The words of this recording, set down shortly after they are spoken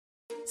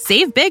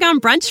Save big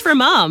on brunch for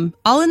mom,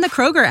 all in the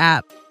Kroger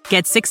app.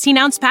 Get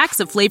 16-ounce packs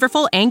of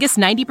flavorful Angus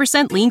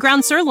 90% lean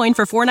ground sirloin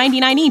for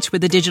 $4.99 each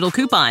with a digital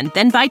coupon.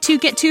 Then buy 2,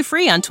 get 2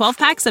 free on 12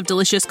 packs of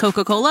delicious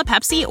Coca-Cola,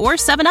 Pepsi, or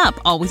 7-Up,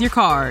 all with your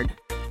card.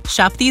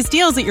 Shop these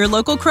deals at your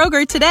local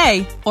Kroger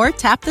today, or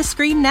tap the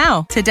screen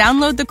now to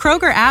download the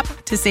Kroger app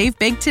to save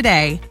big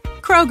today.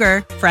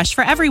 Kroger, fresh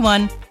for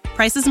everyone.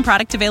 Prices and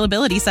product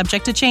availability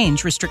subject to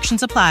change.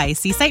 Restrictions apply.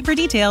 See site for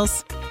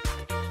details.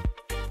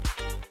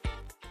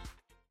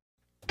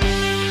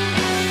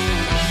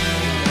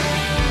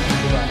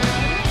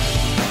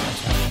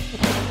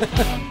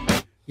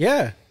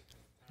 Yeah,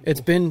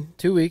 it's been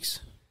 2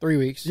 weeks, 3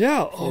 weeks.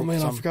 Yeah. Oh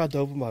man, I forgot to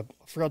open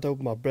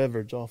my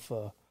beverage off.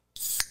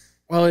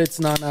 Well, it's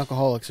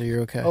non-alcoholic, so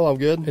you're okay. Oh, I'm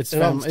good. I'm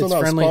still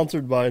not friendly.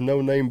 Sponsored by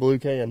No Name Blue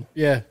Can.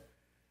 Yeah,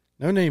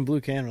 No Name Blue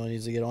Can really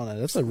needs to get on it.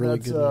 That's a really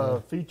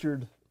good.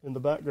 Featured in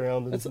the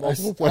background in That's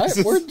multiple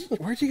places.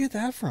 Where'd you get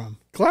that from?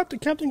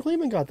 Captain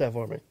Kleeman got that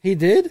for me. He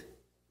did?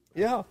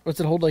 Yeah. What's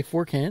it hold, like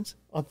 4 cans?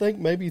 I think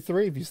maybe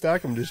 3 if you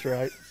stack them just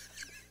right.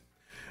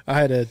 I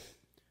had a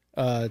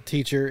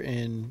teacher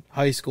in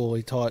high school.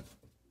 He taught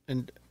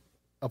in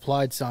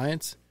applied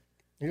science.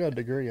 You got a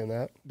degree in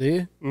that. Do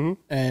you? Mm-hmm.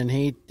 And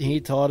he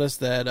taught us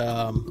that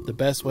the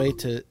best way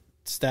to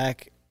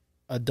stack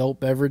adult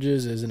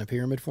beverages is in a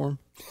pyramid form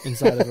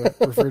inside of a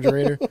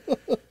refrigerator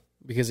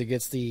because it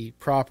gets the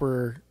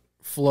proper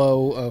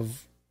flow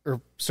of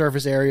or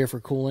surface area for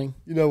cooling.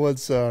 You know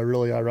what's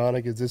really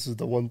ironic is this is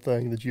the one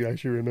thing that you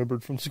actually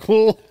remembered from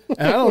school.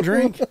 And I don't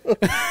drink.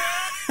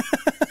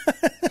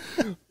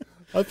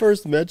 I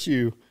first met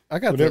you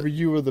whenever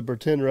you were the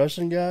pretend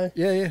Russian guy.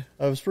 Yeah.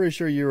 I was pretty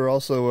sure you were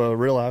also a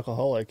real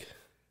alcoholic.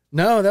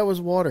 No, that was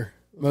water.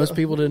 Most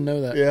people didn't know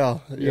that.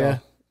 Yeah.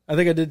 I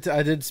think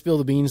I did spill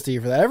the beans to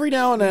you for that. Every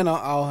now and then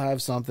I'll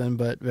have something,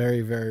 but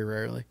very, very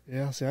rarely.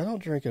 Yeah, see, I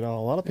don't drink at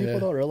all. A lot of people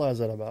don't realize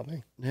that about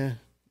me. Yeah,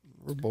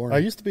 we're boring. I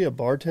used to be a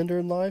bartender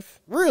in life.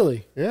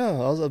 Really? Yeah,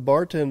 I was a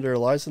bartender,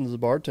 licensed as a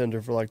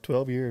bartender for like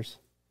 12 years.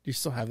 Do you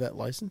still have that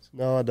license?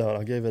 No, I don't.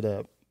 I gave it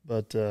up.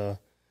 But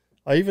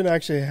I even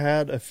actually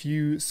had a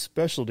few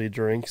specialty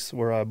drinks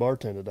where I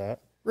bartended at.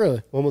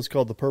 Really? One was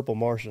called the Purple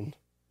Martian.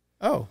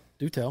 Oh,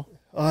 do tell.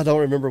 I don't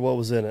remember what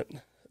was in it.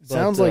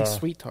 Sounds like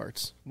sweet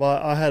tarts. Well,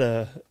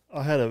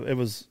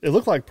 it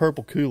looked like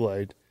purple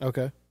Kool-Aid.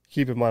 Okay.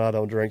 Keep in mind I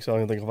don't drink, so I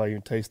don't think if I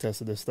even taste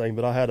tested this thing.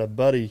 But I had a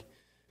buddy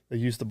that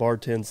used to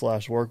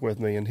bartend / work with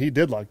me, and he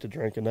did like to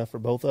drink enough for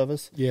both of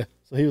us. Yeah.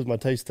 So he was my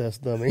taste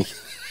test dummy.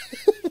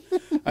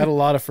 I had a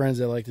lot of friends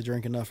that like to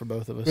drink enough for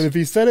both of us. But if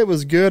he said it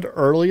was good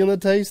early in the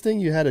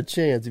tasting, you had a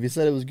chance. If he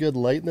said it was good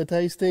late in the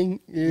tasting,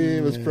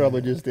 it was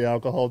probably just the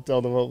alcohol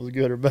telling them what was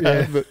good or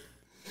bad. Yeah.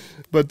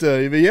 But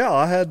yeah,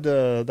 I had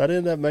that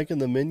ended up making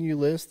the menu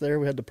list there.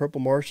 We had the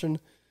Purple Martian.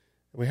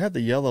 We had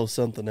the yellow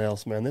something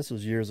else, man. This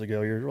was years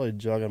ago. You're really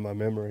jogging my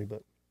memory.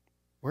 But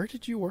where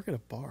did you work at a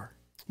bar?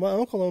 My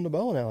uncle owned a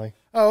bowling alley.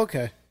 Oh,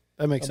 okay.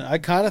 That makes sense. I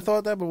kind of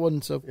thought that, but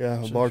wasn't so.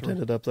 Yeah, I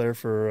bartended up there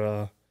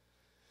for.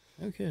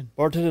 Okay.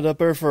 Bartended up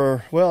there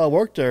I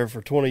worked there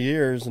for 20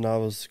 years, and I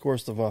was, of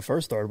course, when I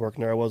first started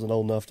working there, I wasn't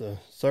old enough to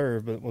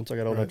serve, but once I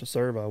got old enough to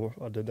serve,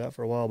 I did that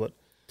for a while. But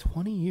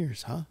 20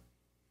 years, huh?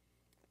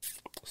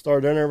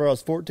 Started there whenever I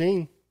was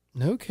 14.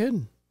 No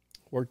kidding.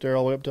 Worked there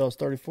all the way up till I was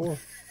 34.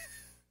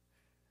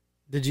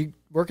 Did you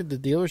work at the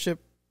dealership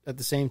at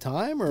the same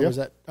time, or was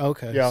that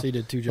okay? Yeah. So you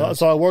did 2 jobs.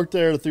 So I worked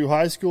there through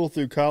high school,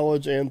 through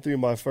college, and through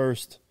my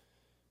first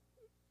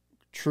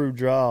true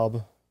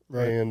job.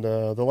 Right. And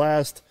the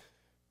last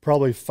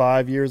probably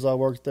 5 years I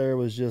worked there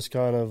was just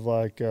kind of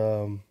like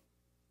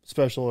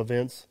special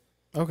events.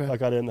 Okay.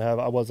 Like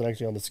I wasn't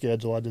actually on the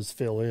schedule. I just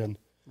fill in.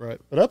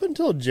 Right. But up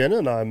until Jenna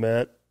and I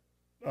met,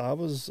 I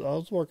was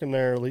working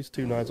there at least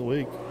 2 nights a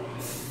week.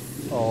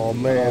 Oh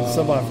man,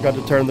 somebody forgot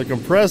to turn the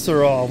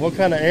compressor off. What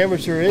kind of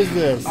amateur is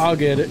this? I'll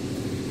get it.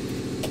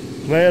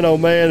 Man, oh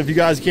man, if you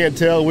guys can't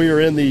tell, we are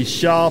in the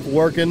shop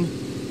working.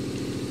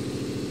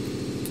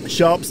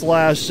 Shop /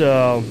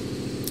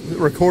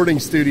 recording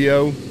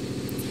studio.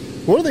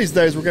 One of these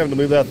days we're going to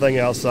move that thing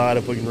outside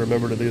if we can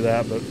remember to do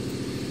that, but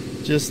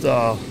just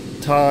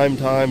time.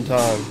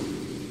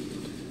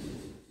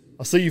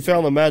 I see you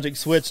found the magic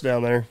switch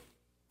down there.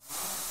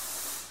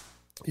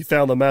 You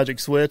found the magic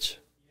switch?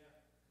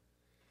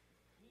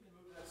 You need to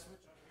move that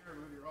switch on here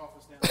and move your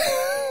office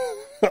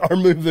down. Or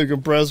move the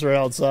compressor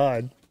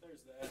outside.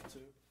 There's that too.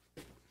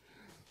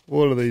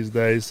 One of these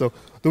days. So,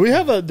 do we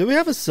have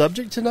a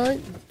subject tonight?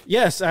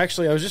 Yes,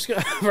 actually, I was just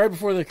right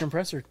before the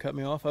compressor cut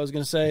me off. I was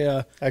going to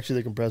say. Actually,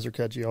 the compressor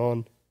cut you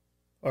on,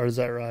 or is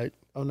that right?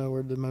 Oh no,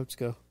 where'd the notes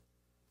go?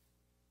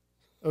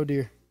 Oh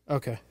dear.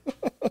 Okay.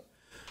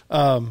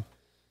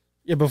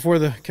 Yeah, before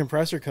the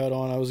compressor cut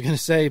on, I was going to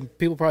say,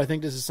 people probably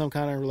think this is some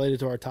kind of related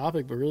to our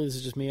topic, but really this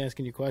is just me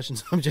asking you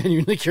questions I'm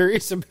genuinely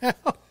curious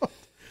about.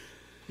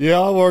 Yeah,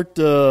 I worked,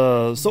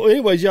 so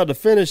anyways, you had to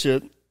finish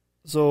it.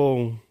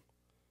 So,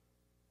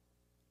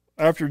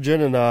 after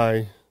Jen and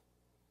I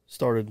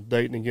started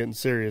dating and getting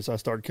serious, I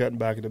started cutting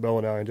back at the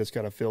bowling alley and just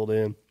kind of filled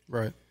in.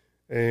 Right.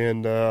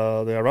 And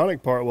the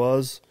ironic part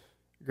was,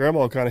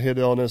 Grandma kind of hit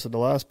on this at the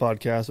last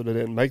podcast, but it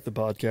didn't make the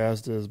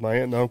podcast, is my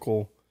aunt and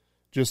uncle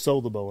just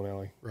sold the bowling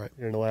alley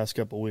here in the last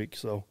couple of weeks.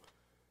 So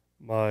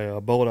my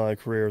bowling alley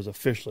career is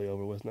officially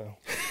over with now.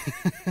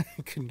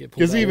 Couldn't get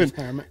pulled out of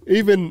retirement.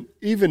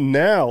 Even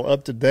now,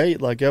 up to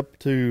date, like up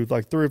to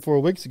like 3 or 4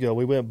 weeks ago,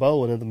 we went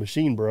bowling and the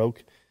machine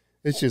broke.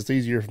 It's just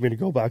easier for me to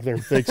go back there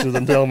and fix it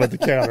than tell them at the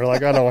counter.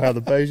 Like, I don't have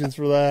the patience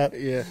for that.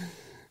 Yeah.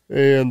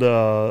 And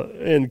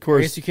of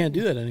course, I guess you can't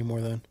do that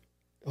anymore then.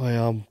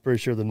 Well, I'm pretty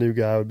sure the new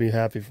guy would be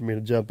happy for me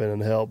to jump in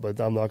and help, but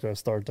I'm not going to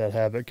start that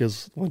habit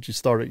because once you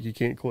start it, you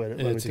can't quit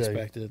it. It's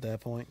expected at that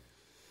point.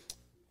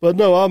 But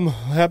no, I'm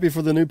happy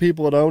for the new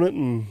people that own it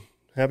and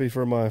happy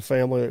for my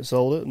family that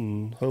sold it,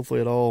 and hopefully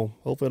it all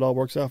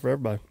works out for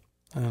everybody.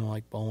 I don't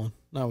like bowling.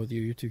 Not with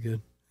you. You're too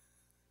good.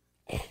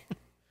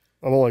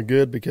 I'm only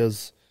good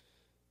because,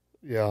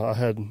 yeah,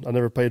 I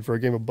never paid for a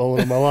game of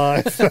bowling in my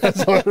life.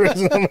 That's the only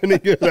reason I'm any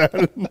good at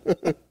it.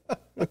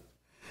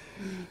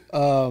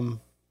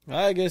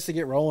 I guess to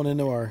get rolling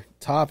into our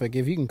topic,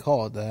 if you can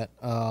call it that.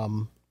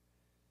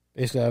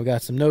 Basically, I've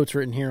got some notes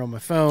written here on my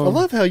phone. I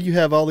love how you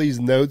have all these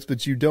notes,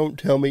 but you don't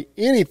tell me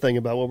anything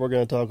about what we're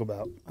going to talk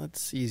about.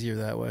 That's easier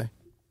that way.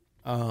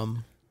 I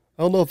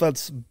don't know if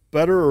that's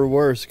better or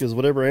worse, because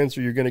whatever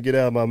answer you're going to get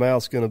out of my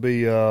mouth is going to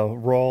be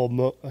raw,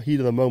 heat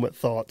of the moment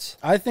thoughts.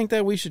 I think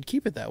that we should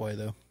keep it that way,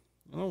 though.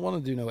 I don't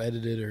want to do no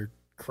edited or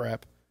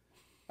crap.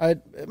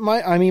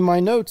 My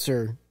notes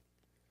are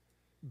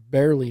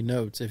barely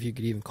notes, if you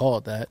could even call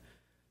it that.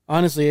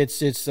 Honestly, it's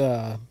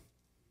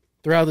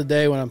throughout the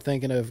day when I'm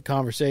thinking of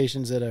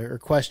conversations that or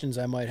questions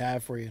I might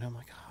have for you, and I'm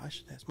like, oh, I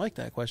should ask Mike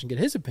that question, get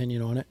his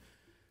opinion on it,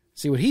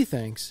 see what he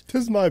thinks.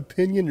 Does my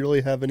opinion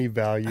really have any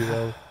value,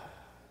 though?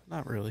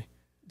 Not really.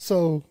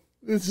 So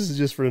this is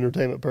just for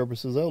entertainment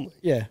purposes only.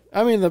 Yeah.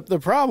 I mean, the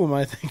problem,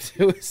 I think,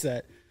 too, is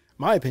that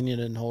my opinion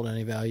didn't hold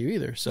any value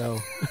either, so...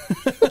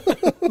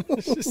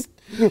 It's just,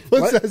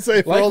 what's that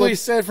say? Like we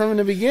said from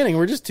the beginning,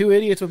 we're just two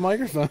idiots with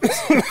microphones.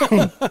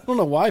 I don't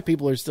know why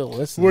people are still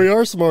listening. We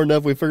are smart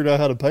enough. We figured out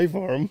how to pay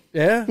for them.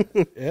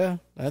 Yeah,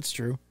 that's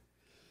true.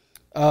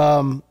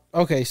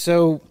 Okay,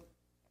 so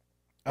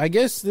I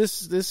guess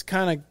this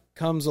kind of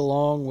comes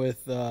along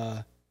with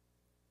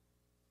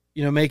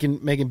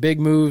making big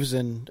moves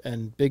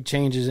and big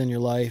changes in your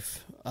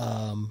life.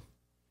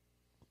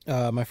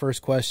 My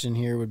first question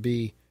here would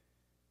be,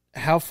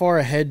 how far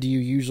ahead do you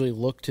usually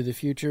look to the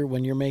future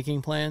when you're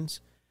making plans?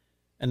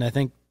 And I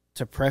think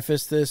to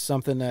preface this,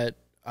 something that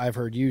I've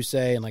heard you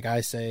say, and like I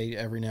say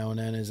every now and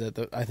then, is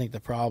that I think the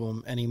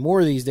problem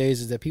anymore these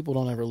days is that people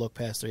don't ever look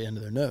past the end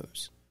of their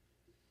nose.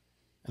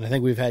 And I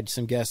think we've had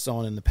some guests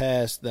on in the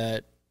past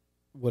that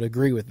would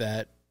agree with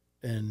that,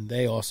 and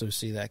they also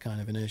see that kind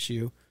of an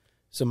issue.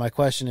 So my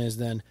question is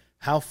then,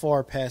 how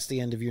far past the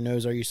end of your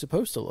nose are you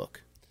supposed to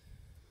look?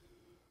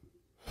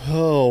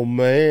 Oh,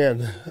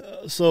 man.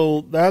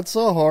 So that's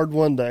a hard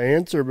one to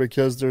answer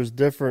because there's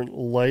different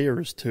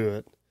layers to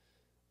it.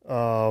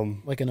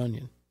 Like an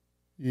onion.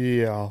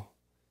 Yeah.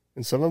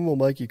 And some of them will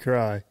make you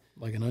cry.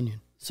 Like an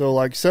onion. So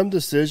like some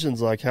decisions,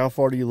 like how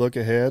far do you look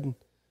ahead?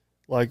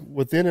 Like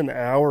within an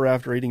hour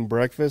after eating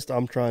breakfast,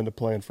 I'm trying to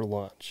plan for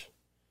lunch.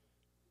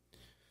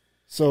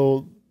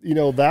 So,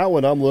 that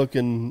one I'm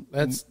looking.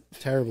 That's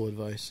terrible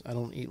advice. I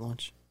don't eat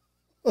lunch.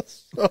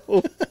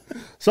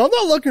 So I'm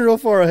not looking real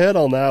far ahead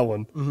on that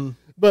one. Mm-hmm.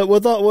 But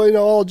with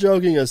all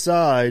joking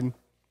aside,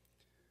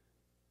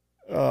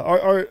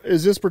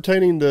 is this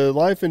pertaining to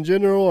life in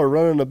general, or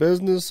running a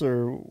business,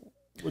 or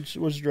which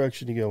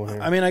direction you going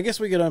here? I mean, I guess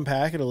we could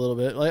unpack it a little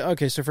bit. Like,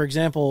 okay, so for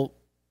example,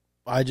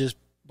 I just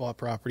bought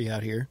property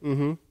out here.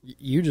 Mm-hmm.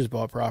 You just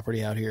bought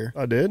property out here.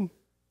 I did.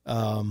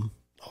 Oh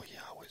yeah,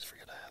 I always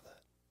forget I have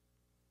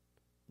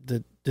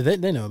that.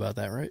 Did they know about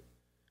that, right?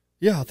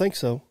 Yeah, I think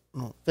so.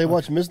 Oh, they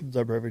watch Mrs.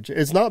 Beverage.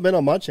 It's not been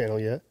on my channel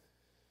yet.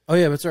 Oh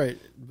yeah, that's right.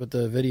 But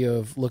the video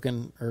of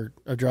looking or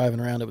driving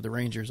around it with the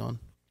Rangers on.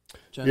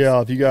 Genesis. Yeah,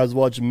 if you guys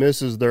watch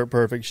Mrs. Dirt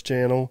Perfect's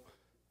channel,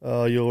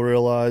 you'll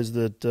realize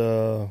that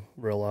you'll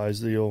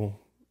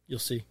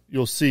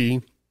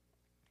see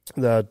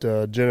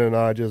that Jenna and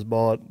I just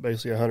bought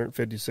basically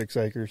 156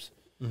 acres,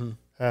 mm-hmm.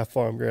 half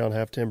farm ground,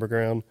 half timber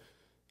ground.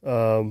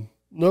 No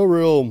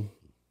real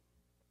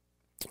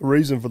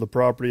reason for the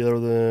property other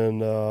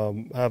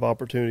than have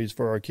opportunities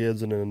for our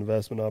kids and an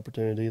investment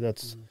opportunity.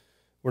 That's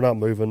we're not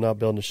moving, not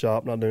building a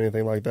shop, not doing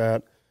anything like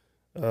that.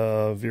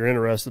 If you're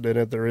interested in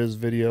it, there is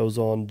videos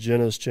on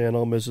Jenna's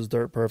channel, Mrs.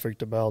 Dirt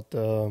Perfect, about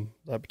that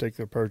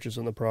particular purchase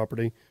in the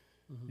property.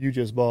 Mm-hmm. You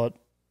just bought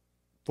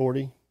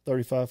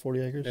 35, 40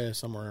 acres? Yeah,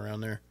 somewhere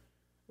around there.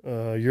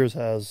 Yours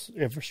has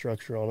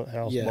infrastructure on it,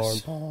 house,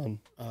 yes. barn,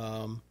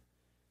 pond.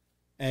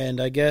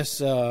 And I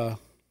guess, it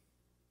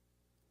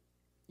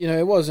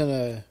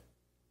wasn't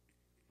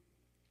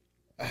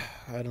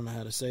I don't know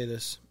how to say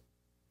this.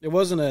 It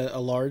wasn't a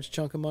large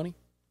chunk of money,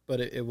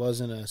 but it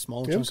wasn't a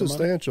small chunk of money. It was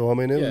substantial. I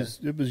mean,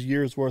 it was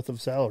years' worth of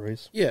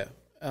salaries. Yeah.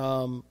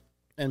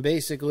 And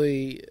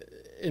basically,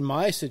 in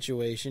my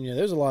situation,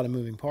 there's a lot of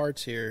moving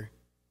parts here.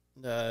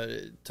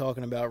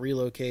 Talking about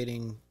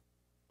relocating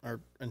our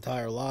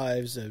entire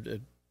lives,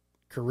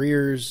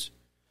 careers,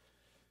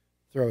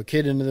 throw a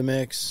kid into the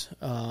mix,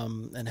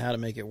 and how to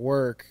make it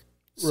work.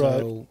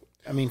 So,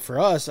 I mean, for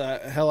us,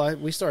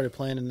 we started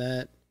planning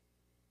that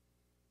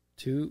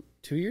 2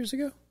 years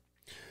ago.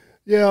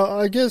 Yeah,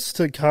 I guess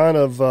to kind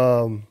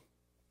of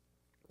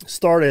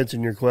start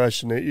answering your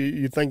question,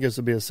 you think this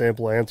would be a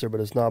simple answer, but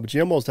it's not. But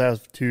you almost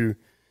have to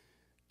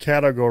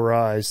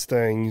categorize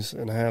things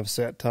and have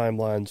set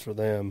timelines for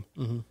them.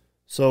 Mm-hmm.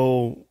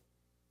 So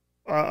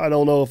I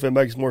don't know if it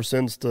makes more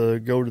sense to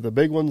go to the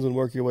big ones and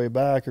work your way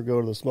back, or go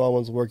to the small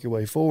ones and work your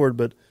way forward.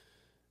 But,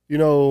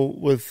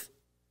 with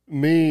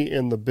me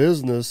in the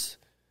business,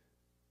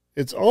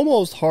 it's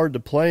almost hard to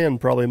plan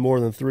probably more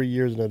than 3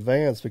 years in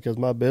advance, because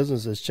my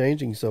business is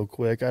changing so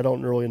quick. I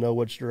don't really know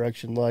which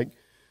direction. Like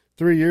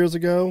 3 years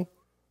ago,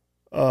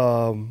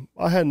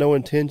 I had no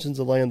intentions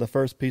of laying the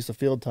first piece of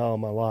field tile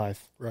in my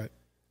life. Right.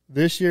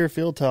 This year,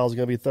 field tile is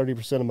going to be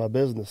 30% of my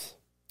business.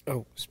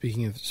 Oh,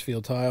 speaking of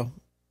field tile,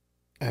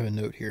 I have a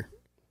note here.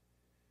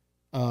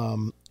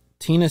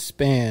 Tina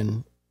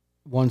Span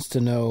wants to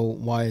know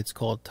why it's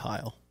called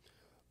tile.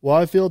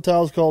 Why field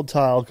tile is called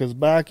tile? Because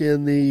back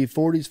in the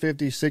 40s,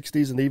 50s,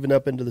 60s, and even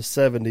up into the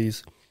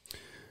 70s,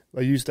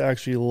 they used to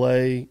actually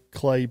lay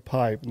clay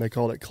pipe, and they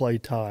called it clay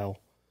tile.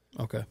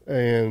 Okay.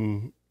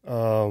 And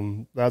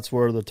that's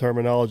where the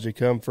terminology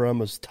come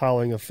from, is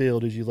tiling a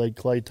field, is you lay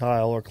clay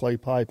tile or clay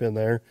pipe in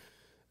there.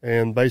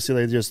 And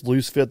basically they just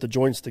loose fit the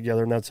joints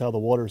together, and that's how the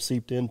water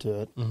seeped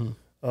into it.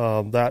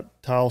 Mm-hmm.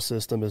 That tile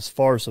system is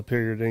far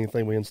superior to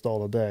anything we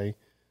install today.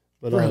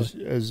 But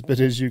Really?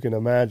 as you can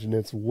imagine,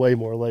 it's way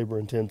more labor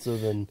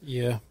intensive, and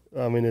Yeah.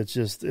 I mean,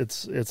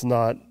 it's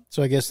not.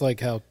 So I guess like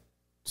how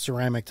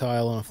ceramic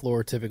tile on a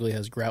floor typically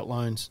has grout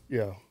lines.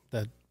 Yeah.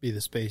 That'd be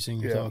the spacing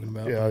you're talking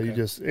about. Yeah, Okay. you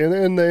just and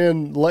then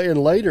in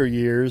later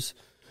years,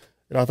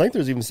 and I think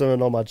there's even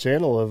something on my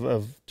channel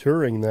of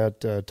touring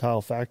that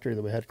tile factory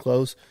that we had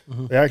close.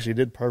 Mm-hmm. They actually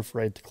did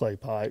perforate the clay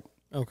pipe.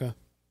 Okay.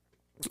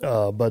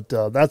 But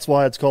that's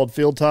why it's called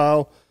field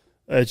tile.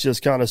 It's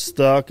just kind of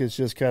stuck. It's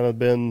just kind of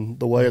been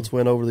the way it's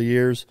went over the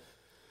years.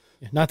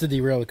 Not to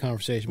derail the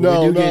conversation,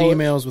 but we do get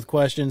emails with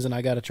questions, and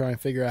I got to try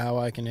and figure out how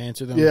I can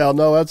answer them. Yeah,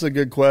 no, that's a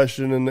good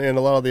question. And a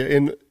lot of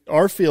in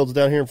our fields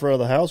down here in front of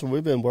the house where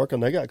we've been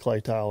working, they got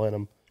clay tile in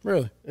them.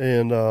 Really?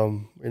 And,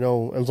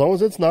 as long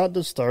as it's not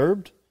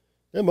disturbed,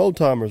 them old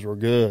timers were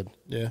good.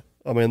 Yeah.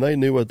 I mean, they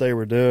knew what they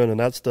were doing, and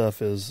that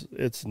stuff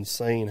it's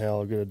insane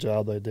how good a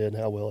job they did and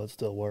how well it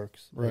still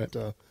works. Right.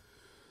 But,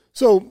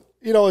 so,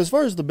 as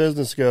far as the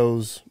business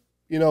goes,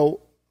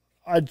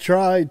 I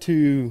try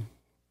to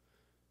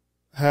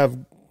have,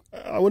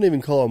 I wouldn't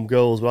even call them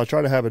goals, but I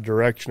try to have a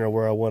direction of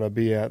where I want to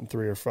be at in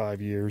 3 or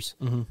 5 years.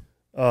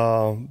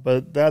 Mm-hmm.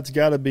 But that's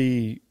got to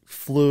be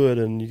fluid,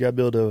 and you got to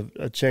be able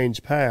to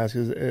change paths.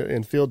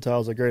 And field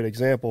tile is a great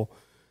example.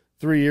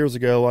 3 years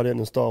ago, I didn't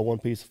install one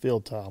piece of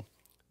field tile.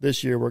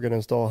 This year, we're going to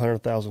install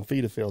 100,000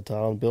 feet of field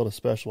tile and build a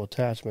special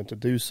attachment to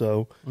do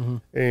so.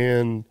 Mm-hmm.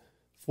 And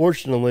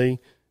fortunately,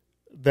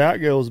 that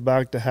goes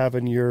back to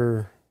having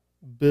your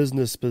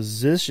business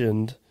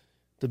positioned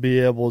to be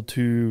able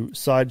to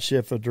side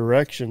shift a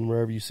direction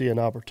wherever you see an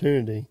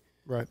opportunity,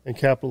 right, and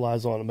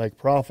capitalize on it and make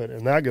profit.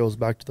 And that goes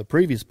back to the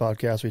previous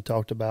podcast we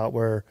talked about,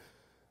 where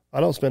I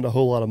don't spend a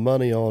whole lot of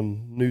money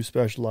on new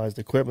specialized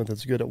equipment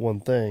that's good at one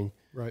thing.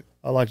 Right.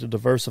 I like to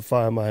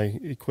diversify my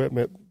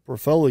equipment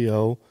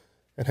portfolio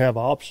and have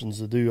options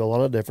to do a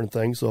lot of different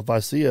things. So if I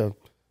see I'm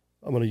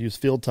going to use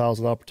field tiles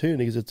and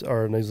opportunities, as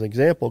an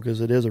example,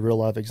 because it is a real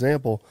life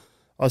example.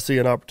 I see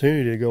an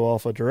opportunity to go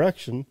off a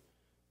direction.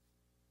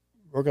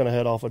 We're going to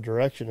head off a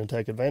direction and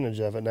take advantage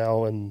of it.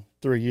 Now, in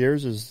 3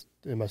 years,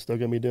 am I still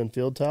going to be doing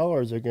field tile,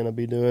 or is it going to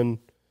be doing,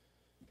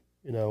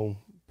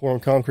 pouring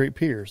concrete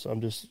piers?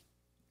 I'm just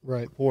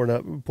right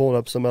pulling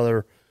up some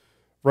other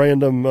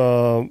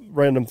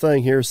random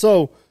thing here.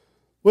 So,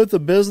 with the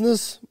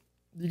business,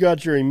 you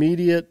got your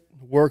immediate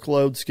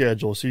workload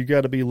schedule. So you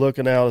got to be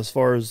looking out as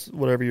far as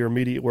whatever your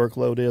immediate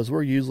workload is.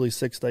 We're usually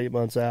 6 to 8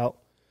 months out,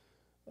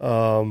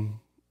 and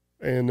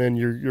then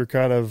you're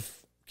kind of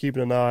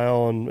keeping an eye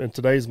on, in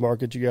today's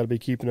market, you got to be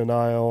keeping an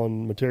eye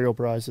on material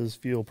prices,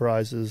 fuel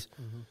prices.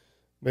 Mm-hmm.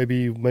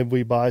 Maybe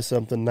we buy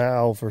something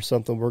now for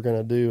something we're going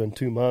to do in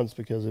 2 months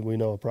because we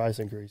know a price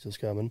increase is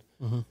coming.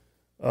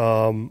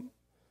 Mm-hmm.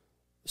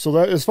 So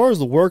that, as far as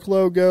the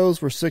workload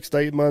goes, we're 6 to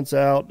 8 months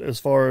out. As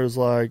far as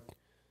like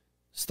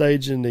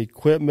staging the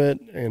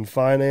equipment and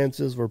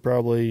finances, we're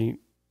probably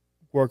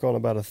work on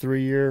about a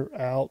 3 year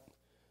out.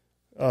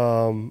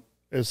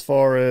 As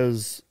far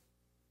as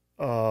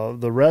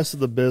the rest of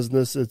the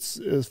business, it's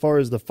as far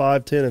as the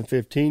 5, 10, and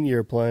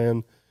 15-year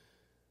plan.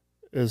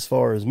 As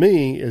far as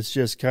me, it's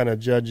just kind of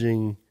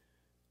judging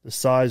the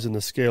size and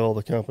the scale of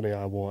the company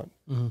I want.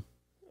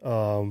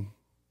 Mm-hmm.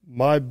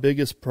 My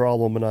biggest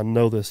problem, and I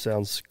know this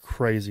sounds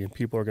crazy and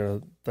people are going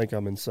to think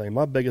I'm insane,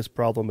 my biggest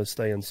problem is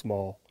staying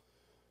small.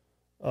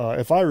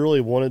 If I really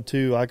wanted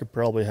to, I could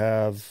probably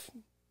have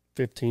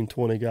 15,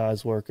 20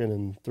 guys working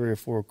and 3 or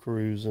 4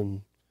 crews,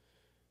 and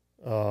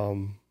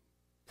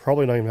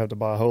probably not even have to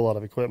buy a whole lot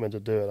of equipment to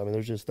do it. I mean,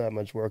 there's just that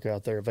much work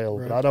out there available.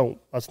 Right. But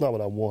that's not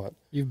what I want.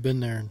 You've been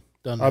there.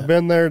 done that. I've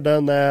been there,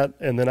 done that,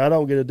 and then I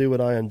don't get to do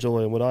what I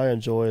enjoy, and what I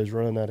enjoy is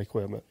running that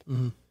equipment.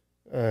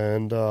 Mm-hmm.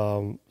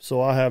 And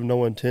so I have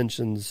no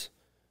intentions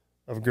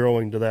of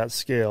growing to that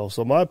scale.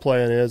 So my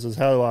plan is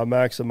how do I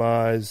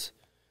maximize,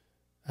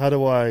 how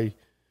do I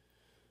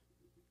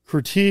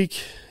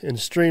critique and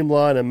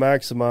streamline and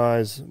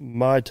maximize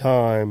my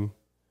time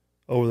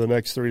over the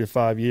next 3 to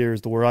 5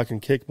 years to where I can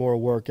kick more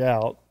work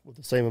out with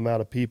the same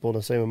amount of people and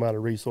the same amount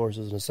of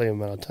resources and the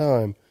same amount of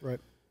time. Right.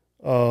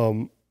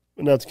 And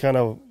that's kind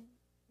of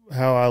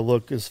how I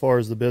look as far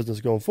as the business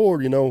going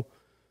forward. You know,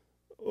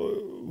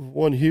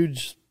 one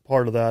huge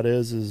part of that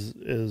is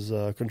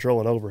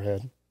controlling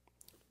overhead.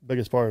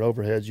 Biggest part of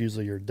overhead is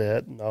usually your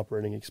debt and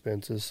operating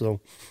expenses. So,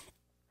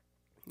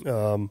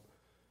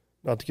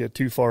 not to get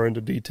too far into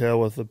detail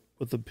with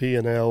the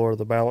P&L or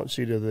the balance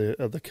sheet of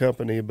the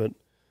company, but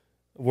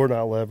we're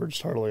not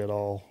leveraged hardly at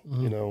all.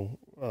 Mm-hmm. You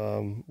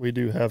know, we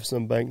do have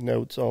some bank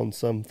notes on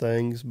some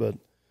things, but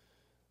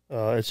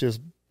it's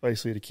just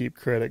basically to keep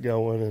credit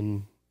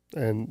going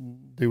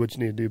and do what you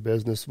need to do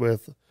business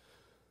with.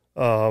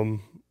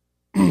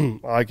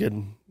 I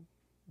can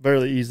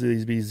very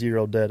easily be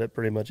zero debt at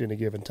pretty much any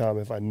given time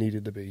if I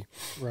needed to be.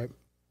 Right.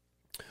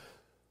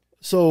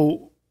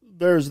 So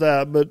there's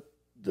that, but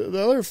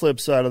the other flip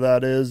side of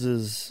that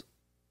is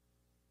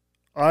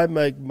I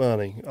make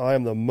money. I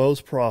am the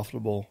most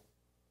profitable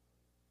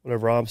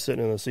whenever I'm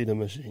sitting in the seat of the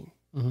machine.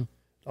 Mm-hmm.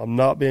 I'm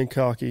not being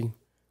cocky, I'm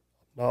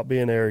not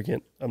being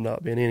arrogant, I'm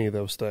not being any of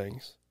those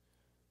things.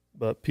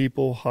 But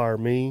people hire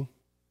me,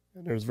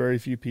 and there's very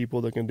few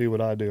people that can do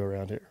what I do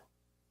around here.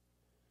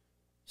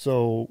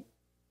 So,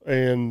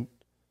 and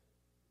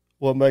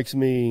what makes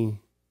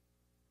me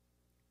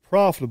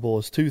profitable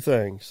is two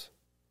things: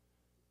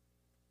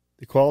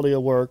 the quality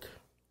of work,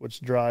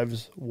 which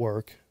drives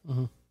work,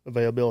 Mm-hmm.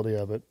 availability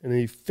of it, and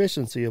the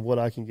efficiency of what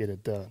I can get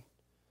it done.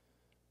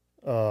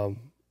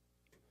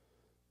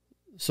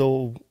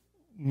 So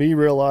me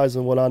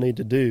realizing what I need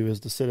to do is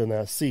to sit in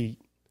that seat.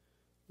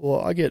 Well,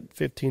 I get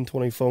 15,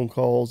 20 phone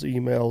calls,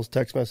 emails,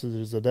 text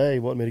messages a day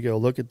wanting me to go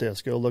look at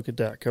this, go look at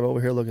that, come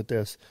over here, look at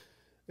this.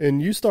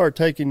 And you start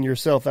taking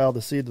yourself out of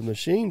the seat of the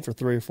machine for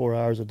 3 or 4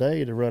 hours a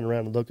day to run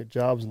around and look at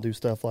jobs and do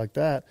stuff like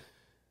that.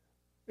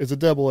 It's a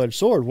double-edged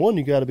sword. One,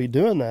 you got to be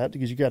doing that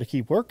because you got to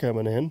keep work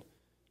coming in.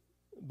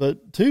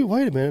 But two,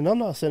 wait a minute, I'm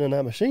not sitting in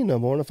that machine no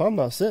more. And if I'm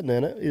not sitting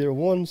in it, either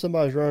one,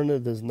 somebody's running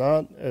it that's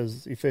not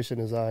as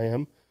efficient as I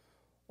am,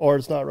 or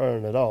it's not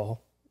running at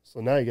all. So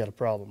now you got a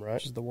problem, right?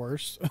 Which is the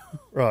worst.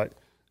 Right.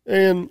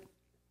 And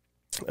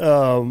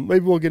maybe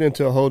we'll get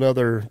into a whole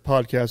other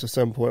podcast at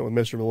some point with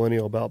Mr.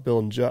 Millennial about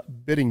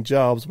bidding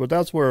jobs, but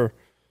that's where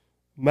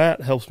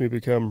Matt helps me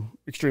become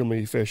extremely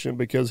efficient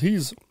because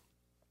he's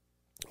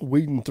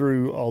weeding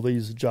through all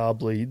these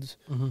job leads,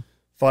 Mm-hmm.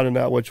 finding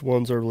out which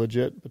ones are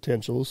legit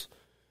potentials.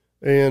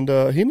 And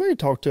he may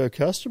talk to a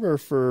customer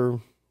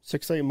for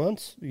 6-8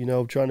 months, you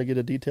know, trying to get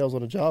the details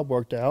on a job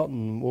worked out,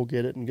 and we'll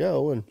get it and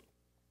go.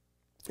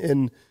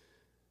 And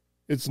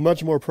it's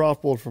much more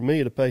profitable for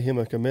me to pay him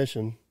a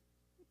commission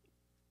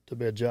to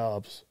bid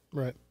jobs,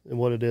 Right. than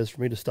what it is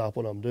for me to stop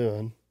what I'm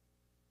doing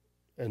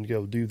and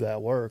go do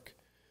that work.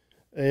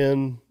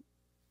 And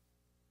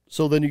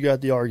so then you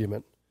got the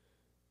argument.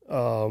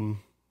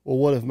 Well,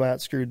 what if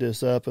Matt screwed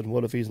this up, and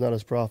what if he's not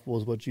as profitable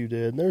as what you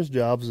did? And there's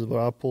jobs that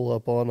I pull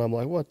up on, I'm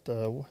like, what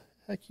the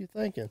heck you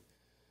thinking?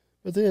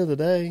 But at the end of the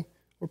day,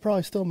 we're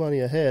probably still money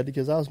ahead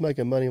because I was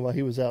making money while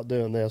he was out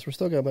doing this. We're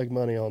still going to make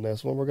money on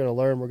this one. We're going to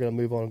learn. We're going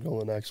to move on and go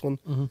to the next one.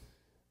 Mm-hmm.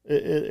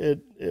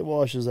 It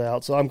washes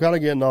out. So I'm kind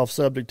of getting off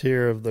subject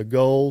here of the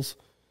goals,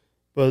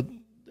 but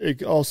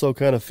it also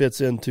kind of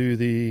fits into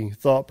the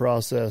thought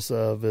process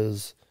of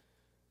is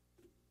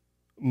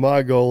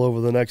my goal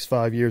over the next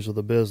 5 years of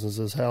the business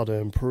is how to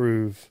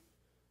improve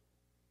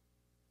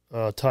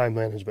time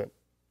management.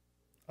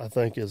 I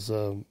think is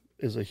a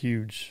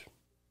huge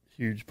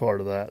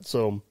part of that.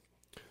 So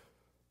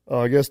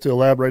I guess to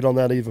elaborate on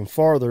that even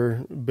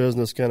farther,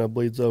 business kind of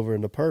bleeds over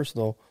into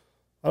personal.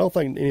 I don't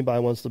think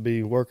anybody wants to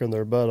be working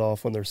their butt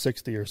off when they're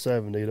 60 or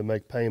 70 to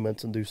make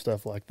payments and do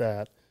stuff like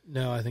that.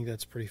 No, I think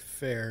that's pretty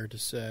fair to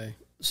say.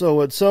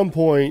 So at some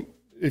point,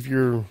 if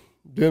you're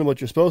doing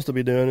what you're supposed to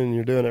be doing and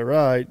you're doing it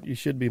right, you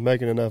should be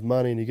making enough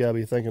money, and you got to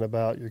be thinking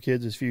about your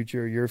kids'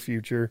 future, your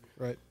future.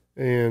 Right.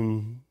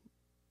 And,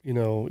 you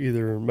know,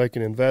 either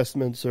making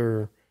investments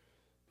or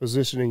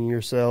positioning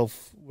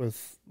yourself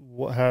with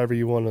however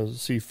you want to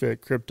see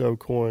fit, crypto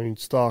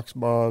coins, stocks,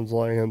 bonds,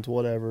 lands,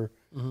 whatever.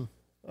 Mm-hmm.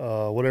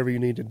 Whatever you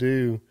need to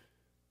do,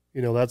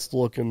 you know, that's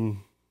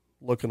looking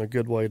a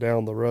good way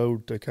down the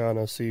road to kind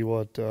of see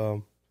what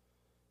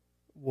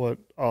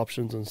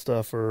options and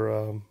stuff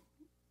are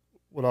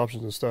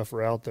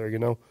out there, you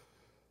know.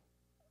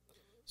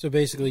 So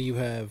basically, you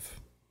have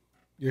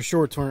your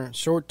short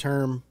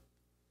term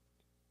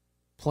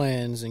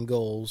plans and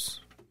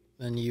goals,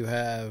 then you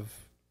have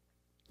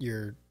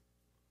your,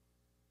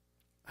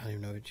 I don't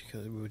even know what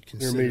you would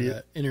consider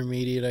that,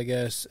 intermediate, I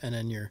guess, and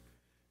then your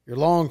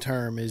long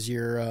term is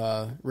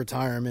your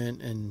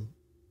retirement and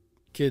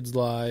kids'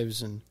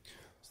 lives, and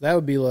so that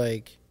would be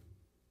like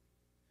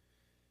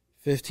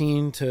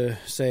 15 to,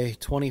 say,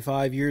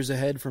 25 years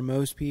ahead for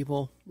most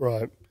people.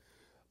 Right.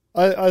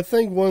 I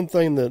think one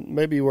thing that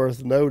may be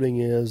worth noting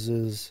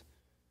is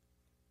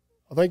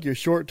I think your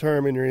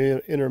short-term and your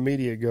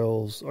intermediate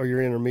goals or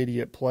your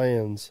intermediate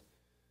plans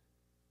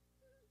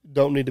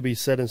don't need to be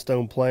set in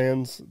stone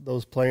plans.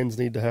 Those plans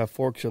need to have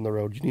forks in the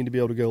road. You need to be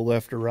able to go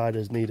left or right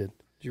as needed.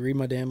 Did you read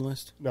my damn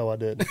list? No, I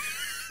didn't.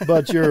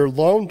 But your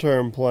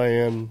long-term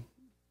plan,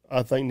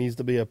 I think, needs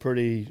to be a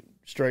pretty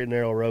straight and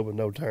narrow road with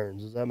no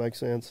turns. Does that make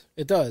sense?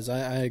 It does.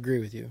 I agree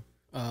with you.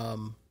 I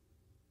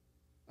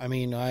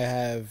mean, I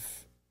have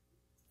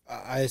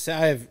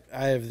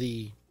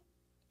the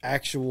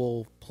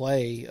actual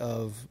play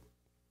of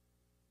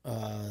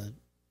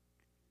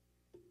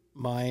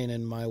mine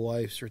and my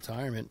wife's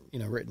retirement,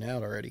 written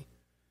out already.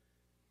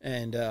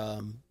 And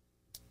I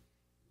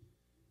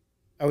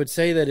would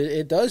say that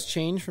it does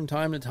change from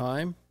time to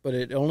time,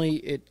 but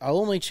I'll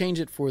only change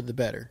it for the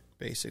better,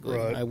 basically.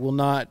 Right. I will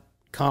not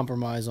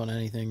compromise on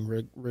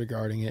anything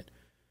regarding it.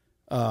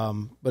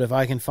 But if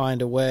I can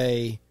find a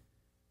way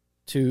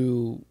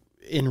to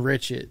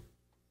enrich it,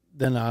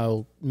 then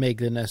I'll make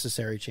the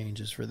necessary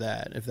changes for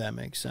that, if that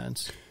makes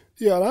sense.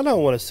 Yeah, and I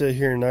don't want to sit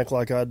here and act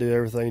like I do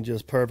everything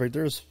just perfect.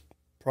 There's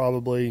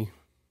probably,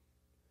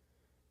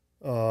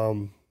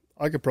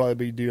 I could probably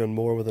be doing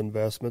more with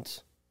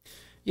investments.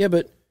 Yeah,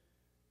 but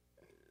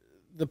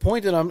the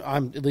point that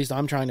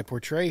I'm trying to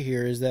portray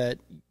here is that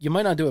you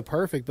might not do it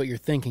perfect, but you're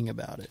thinking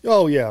about it.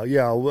 Oh, yeah.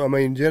 I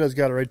mean, Jenna's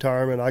got a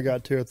retirement. I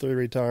got 2 or 3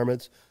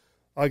 retirements.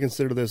 I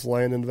consider this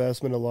land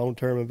investment a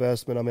long-term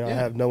investment. I mean, Yeah. I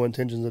have no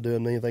intentions of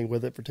doing anything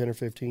with it for 10 or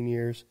 15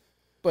 years.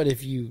 But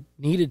if you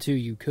needed to,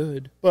 you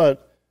could.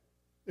 But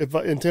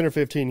in 10 or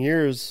 15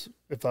 years,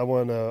 if I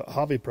want a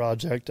hobby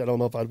project, I don't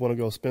know if I'd want to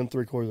go spend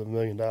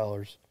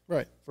 $750,000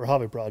 Right. for a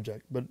hobby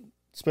project. But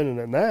spending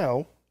it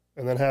now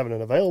and then having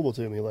it available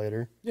to me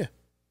later, Yeah.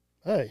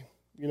 hey,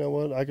 you know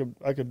what? I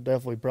could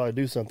definitely probably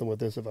do something with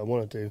this if I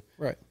wanted to.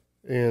 Right.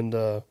 And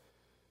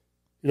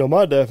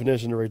my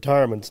definition of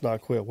retirement's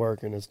not quit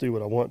working; it's do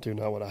what I want to,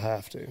 not what I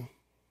have to.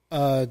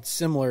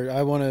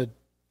 Similar.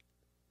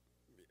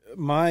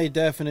 My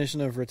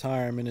definition of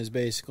retirement is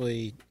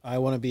basically I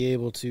want to be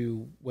able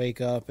to wake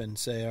up and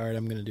say, all right,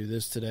 I'm going to do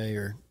this today,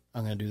 or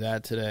I'm going to do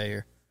that today,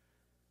 or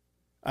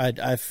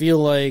I feel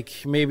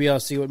like maybe I'll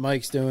see what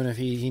Mike's doing if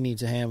he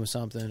needs a hand with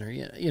something, or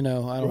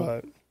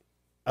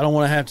I don't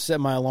want to have to set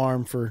my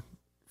alarm for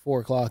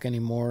 4:00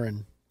 anymore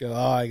and go,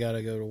 I got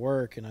to go to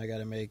work and I got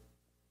to make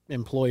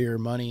employer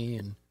money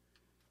and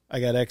I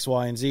got X,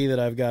 Y, and Z that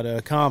I've got to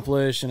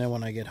accomplish. And then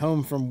when I get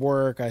home from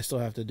work, I still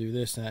have to do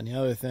this, that, and the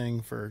other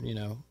thing for,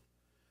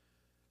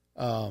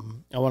 I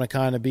want to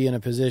kind of be in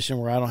a position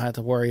where I don't have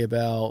to worry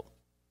about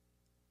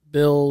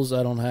bills.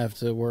 I don't have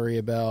to worry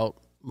about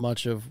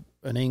much of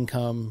an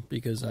income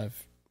because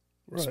I've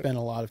spent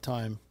a lot of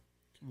time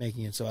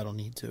making it so I don't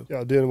need to.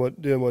 Yeah, doing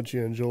what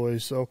you enjoy.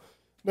 So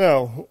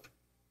now,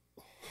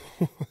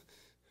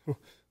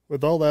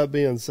 with all that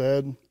being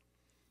said,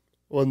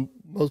 what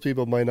most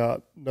people may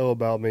not know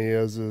about me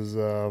is as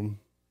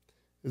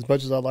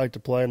much as I like to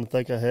plan and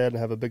think ahead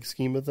and have a big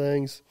scheme of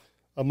things,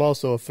 I'm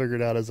also a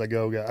figured out as I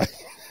go guy.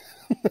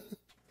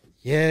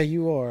 Yeah,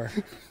 you are.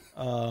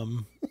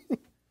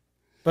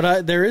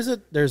 But there's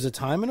a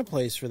time and a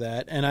place for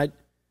that, and I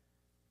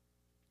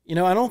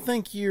don't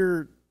think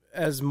you're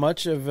as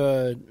much of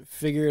a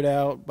figure it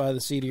out by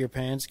the seat of your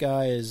pants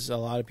guy as a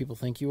lot of people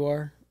think you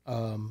are.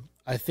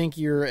 I think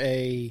you're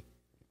a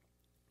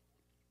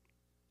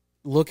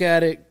look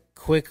at it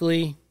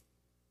quickly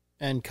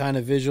and kind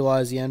of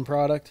visualize the end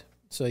product.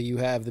 So you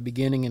have the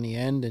beginning and the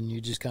end, and you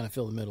just kind of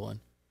fill the middle in.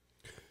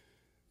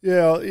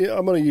 Yeah,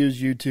 I'm going to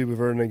use YouTube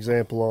for an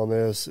example on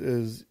this.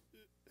 Is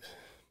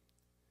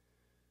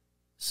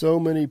so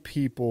many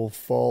people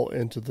fall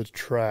into the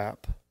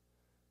trap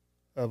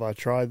of I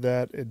tried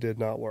that, it did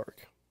not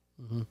work.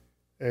 Mm-hmm.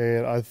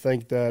 And I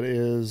think that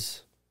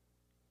is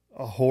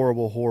a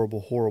horrible,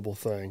 horrible, horrible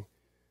thing.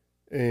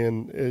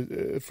 And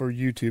for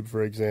YouTube,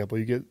 for example,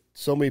 you get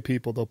so many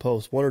people, they'll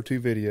post 1 or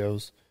 2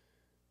 videos.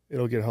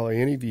 It'll get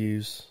hardly any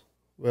views.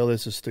 Well,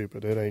 this is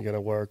stupid. It ain't going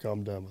to work.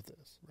 I'm done with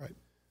this. Right.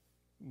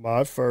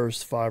 My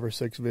first 5 or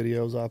 6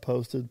 videos I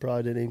posted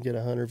probably didn't even get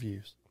 100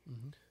 views.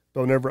 Mm-hmm.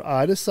 But whenever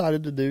I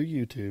decided to do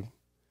YouTube,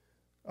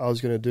 I was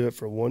going to do it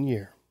for 1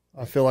 year.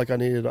 I feel like I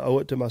needed to owe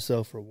it to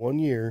myself for 1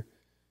 year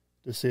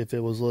to see if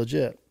it was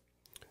legit.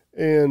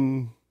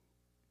 And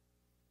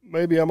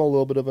maybe I'm a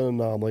little bit of an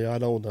anomaly. I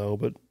don't know.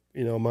 But,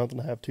 a month and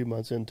a half, 2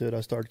 months into it,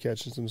 I started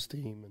catching some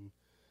steam. And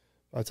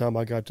by the time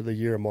I got to the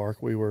year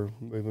mark, we were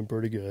moving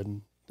pretty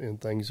good. And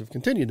things have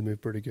continued to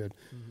move pretty good.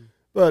 Mm-hmm.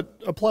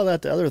 But apply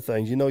that to other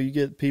things. You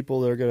get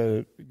people that are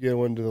going to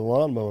go into the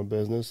lawn mowing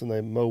business and they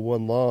mow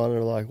one lawn and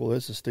they're like, well,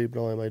 this is stupid.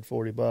 I only made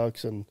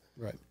 $40 and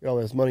right. All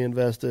this money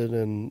invested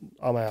and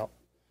I'm out.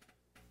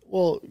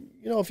 Well,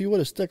 if you would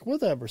have stuck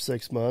with that for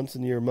 6 months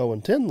and you're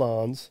mowing 10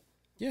 lawns,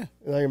 yeah,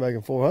 and now you're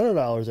making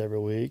 $400 every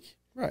week,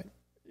 right?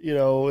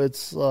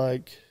 It's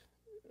like,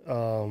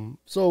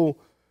 so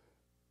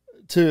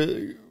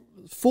to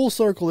full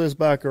circle this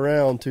back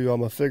around to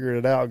I'm a figured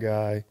it out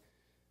guy.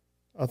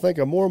 I think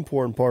a more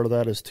important part of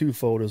that is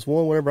twofold. Is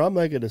one, whenever I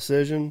make a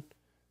decision,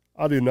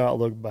 I do not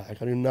look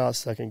back. I do not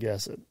second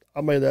guess it.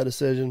 I made that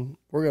decision.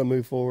 We're going to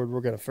move forward.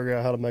 We're going to figure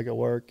out how to make it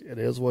work. It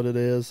is what it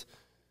is.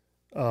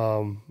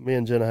 Me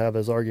and Jenna have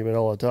this argument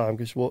all the time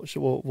because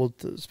we'll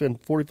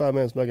spend 45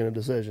 minutes making a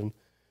decision,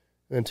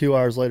 and then 2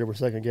 hours later we're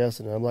second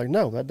guessing it. I'm like,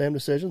 no, that damn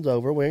decision's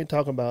over. We ain't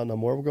talking about it no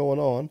more. We're going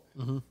on.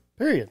 Mm-hmm.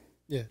 Period.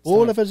 Yeah. Well,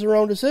 what if it's the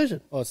wrong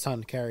decision? Well, it's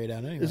time to carry it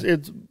out anyway.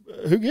 It's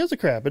who gives a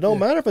crap? It don't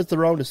matter if it's the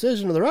wrong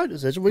decision or the right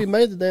decision. We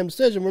made the damn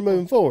decision. We're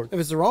moving forward. If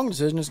it's the wrong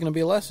decision, it's going to be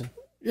a lesson.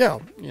 Yeah,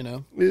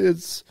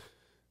 it's.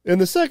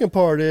 And the second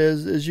part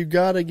is you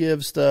got to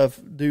give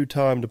stuff due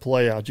time to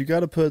play out. You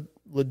got to put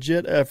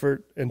legit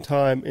effort and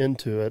time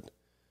into it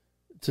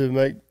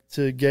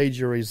to gauge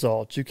your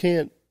results. You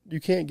can't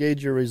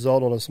gauge your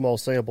result on a small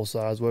sample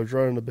size, whether it's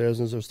running a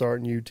business or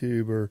starting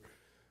YouTube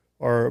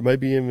or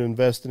maybe even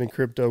investing in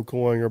crypto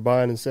coin or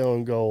buying and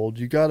selling gold.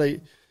 You gotta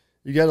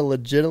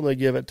legitimately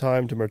give it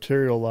time to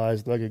materialize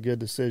and make a good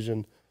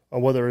decision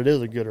on whether it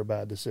is a good or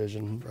bad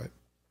decision. Right.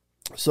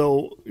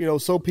 So,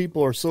 so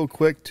people are so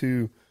quick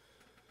to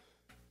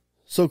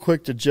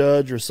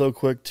judge or so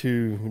quick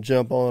to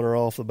jump on or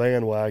off the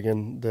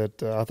bandwagon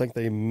that I think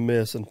they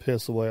miss and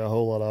piss away a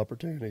whole lot of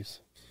opportunities.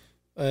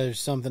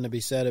 There's something to be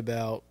said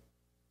about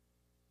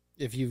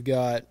if you've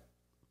got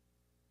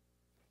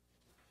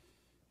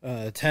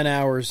 10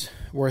 hours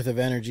worth of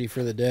energy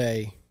for the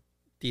day,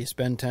 do you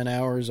spend 10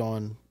 hours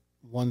on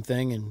one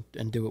thing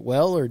and do it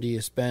well, or do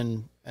you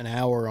spend an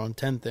hour on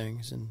 10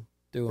 things and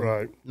do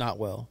them not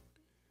well,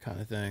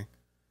 kind of thing?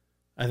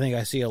 I think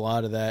I see a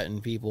lot of that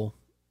in people.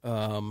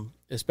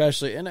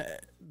 Especially, and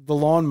the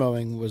lawn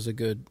mowing was a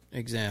good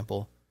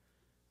example.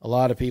 A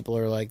lot of people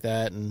are like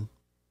that, and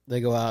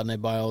they go out and they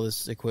buy all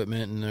this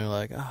equipment, and they're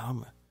like, "Oh, I'm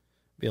gonna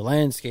be a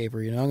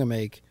landscaper." I'm gonna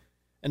make.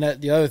 And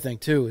that the other thing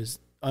too is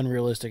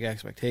unrealistic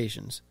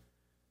expectations.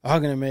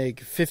 I'm gonna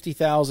make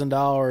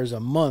 $50,000 a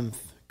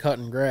month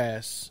cutting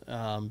grass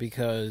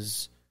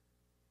because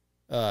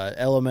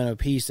Elemental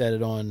P said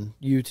it on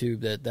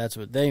YouTube that's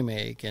what they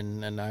make,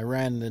 and I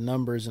ran the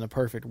numbers in a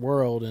perfect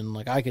world, and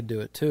like I could do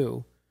it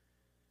too.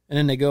 And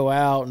then they go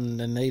out and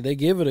then they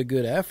give it a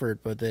good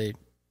effort, but they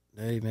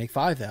make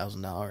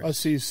 $5,000. I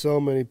see so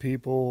many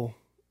people,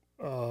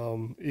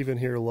 even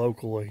here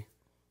locally.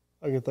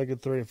 I can think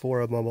of 3 or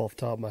 4 of them off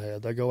the top of my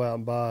head. They go out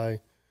and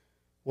buy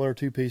 1 or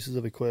 2 pieces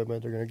of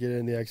equipment. They're going to get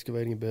in the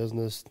excavating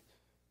business.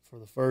 For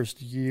the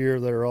first year,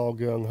 they're all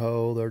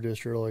gung-ho. They're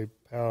just really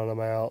pounding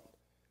them out.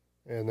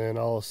 And then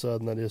all of a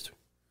sudden, they just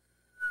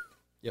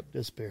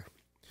disappear.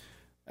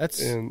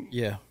 And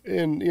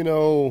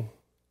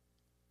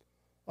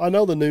I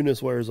know the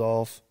newness wears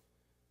off,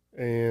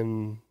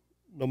 and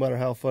no matter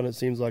how fun it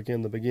seems like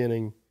in the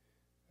beginning,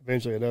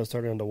 eventually it does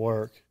turn into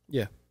work.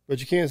 Yeah. But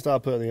you can't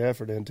stop putting the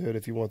effort into it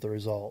if you want the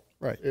result.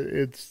 Right.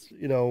 It's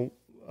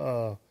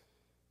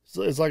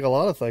like a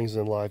lot of things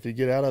in life. You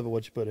get out of it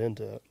what you put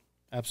into it.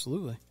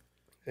 Absolutely.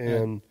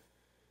 And,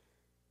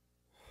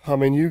 I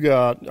mean,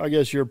 I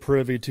guess you're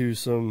privy to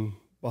some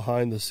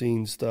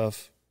behind-the-scenes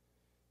stuff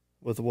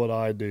with what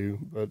I do,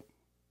 but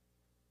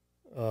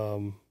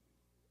I'll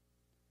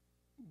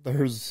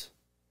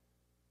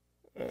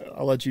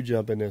let you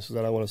jump in this because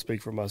I don't want to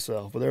speak for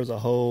myself, but there's a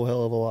whole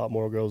hell of a lot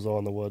more goes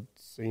on than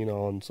what's seen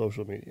on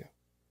social media.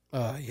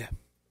 Yeah,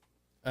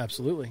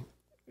 absolutely.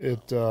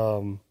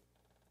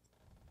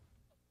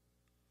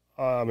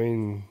 I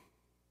mean,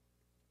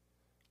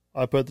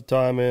 I put the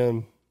time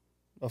in.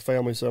 My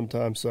family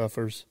sometimes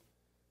suffers,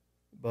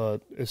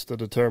 but it's the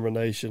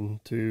determination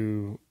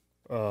to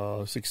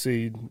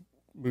succeed,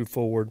 move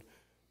forward,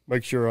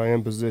 make sure I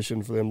am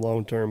positioned for them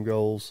long-term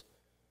goals.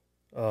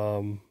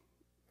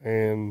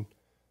 And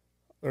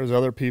there's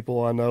other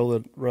people I know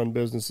that run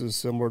businesses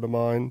similar to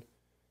mine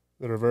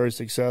that are very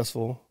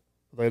successful.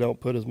 They don't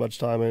put as much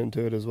time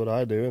into it as what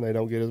I do, and they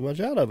don't get as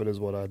much out of it as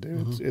what I do.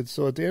 Mm-hmm.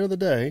 So at the end of the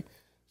day,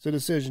 it's a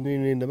decision you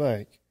need to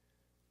make.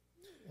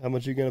 How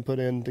much are you going to put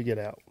in to get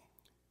out?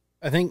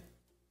 I think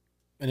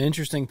an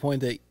interesting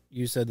point that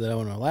you said that I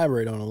want to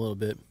elaborate on a little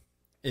bit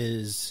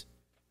is,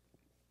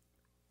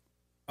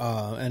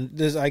 and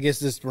this, I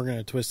guess we're going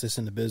to twist this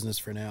into business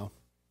for now.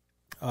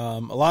 A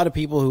lot of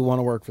people who want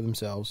to work for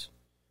themselves,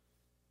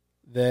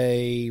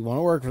 they want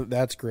to work for,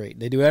 that's great.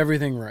 They do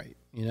everything right,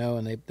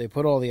 and they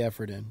put all the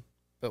effort in.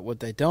 But what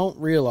they don't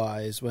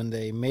realize when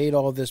they made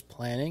all this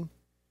planning,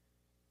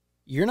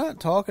 you're not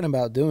talking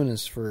about doing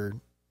this for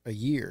a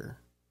year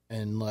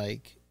and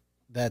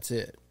that's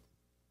it.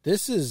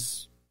 This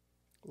is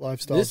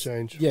lifestyle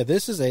change. Yeah,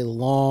 this is a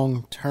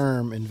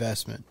long-term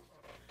investment.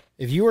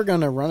 If you are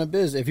going to run a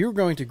business, if you're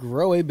going to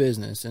grow a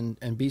business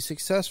and be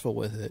successful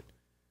with it,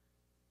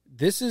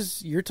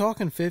 you're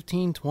talking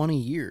 15, 20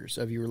 years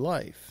of your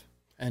life.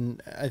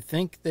 And I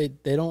think they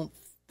don't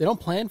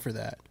plan for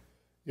that.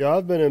 Yeah,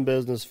 I've been in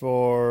business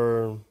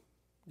for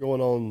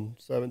going on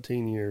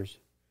 17 years.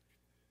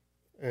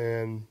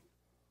 And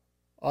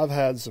I've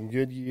had some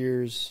good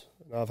years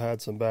and I've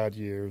had some bad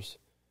years.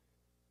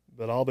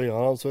 But I'll be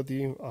honest with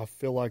you, I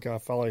feel like I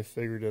finally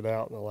figured it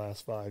out in the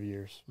last 5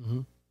 years.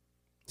 Mm-hmm.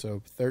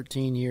 So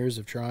 13 years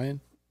of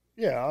trying.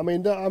 Yeah, I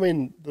mean,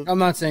 I'm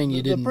not saying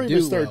you didn't. The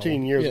previous do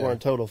 13 well. years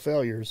weren't total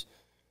failures,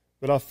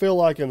 but I feel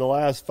like in the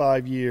last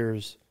 5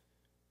 years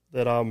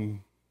that I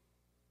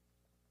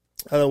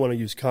don't want to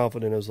use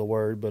confident as the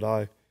word, but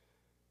I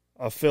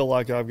feel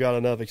like I've got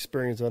enough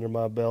experience under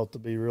my belt to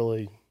be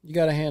really. You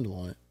got a handle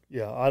on it.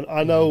 Yeah,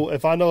 I know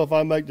if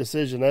I make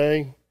decision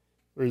A,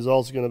 the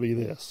result's going to be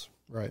this.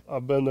 Right.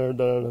 I've been there and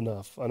done it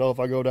enough. I know if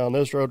I go down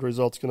this road, the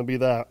result's going to be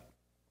that,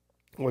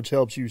 which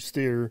helps you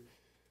steer.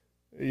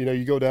 You know,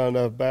 you go down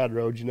enough bad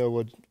roads, you know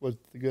what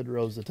the good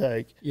roads to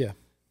take. Yeah.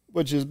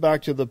 Which is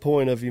back to the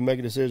point of you make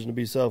a decision to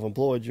be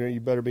self-employed, you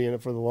better be in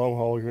it for the long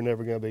haul. You're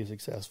never going to be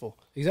successful.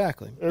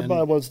 Exactly.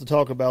 Everybody wants to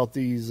talk about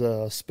these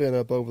spin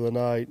up over the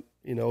night,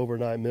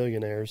 overnight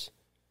millionaires.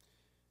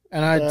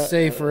 And I'd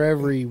say for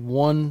every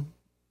one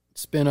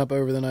spin up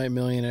over the night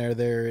millionaire,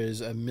 there is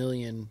a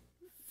million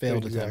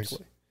failed attempts.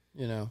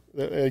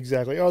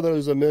 Exactly. Or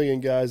there's a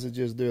million guys that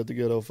just do it the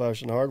good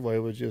old-fashioned hard way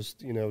with just,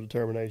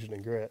 determination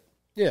and grit.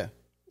 Yeah.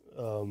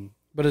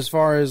 But as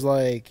far as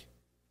like,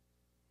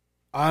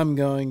 I'm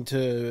going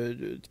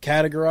to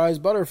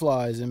categorize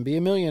butterflies and be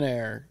a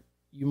millionaire,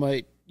 you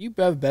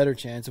have a better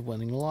chance of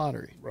winning the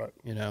lottery. Right.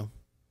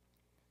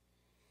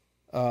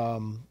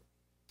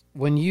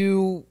 When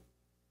you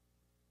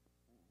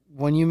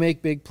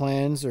make big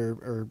plans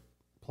or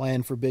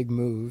plan for big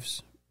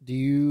moves, do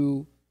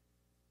you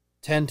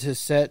tend to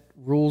set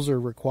rules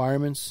or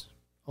requirements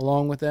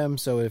along with them?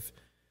 So if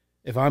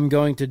I'm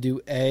going to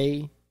do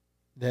A,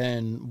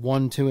 then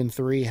 1, 2, and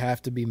 3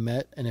 have to be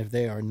met, and if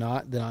they are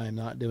not, then I am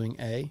not doing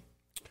A.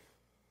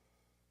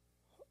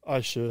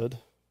 I should,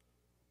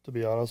 to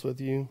be honest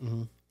with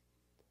you.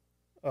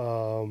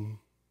 Mm-hmm.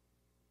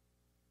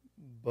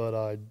 But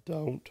I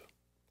don't.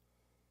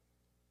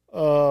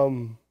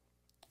 So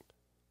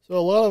a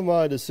lot of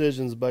my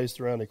decisions based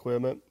around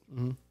equipment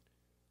Mm-hmm.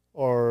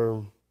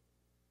 are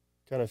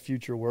kind of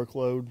future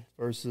workload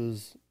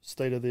versus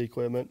state of the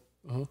equipment.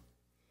 Uh-huh.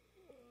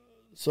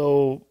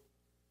 So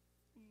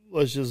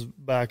let's just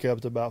back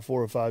up to about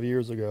 4 or 5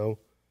 years ago.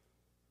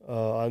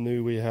 I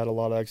knew we had a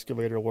lot of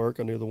excavator work.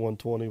 I knew the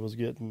 120 was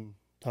getting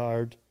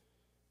tired.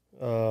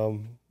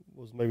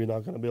 Was maybe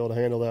not going to be able to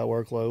handle that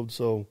workload.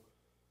 So,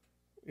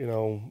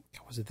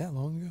 Was it that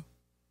long ago?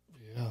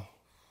 yeah.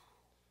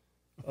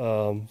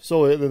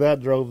 So that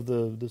drove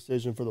the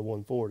decision for the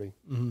 140.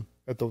 Mm-hmm.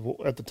 At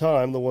the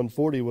time, the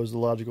 140 was the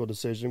logical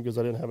decision because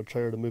I didn't have a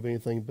trailer to move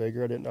anything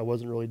bigger. I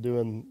wasn't really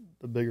doing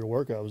the bigger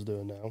work I was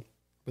doing now.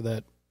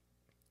 But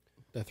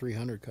that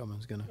 300 coming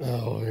is going to...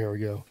 Oh, here we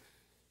go.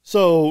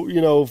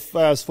 So,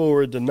 fast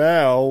forward to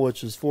now,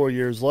 which is 4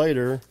 years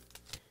later,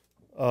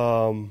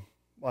 I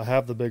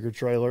have the bigger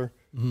trailer.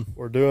 Mm-hmm.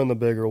 We're doing the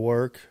bigger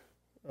work.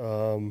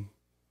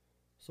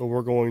 So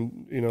we're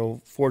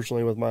going,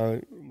 fortunately with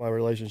my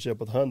relationship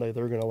with Hyundai,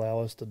 they're going to allow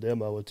us to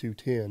demo a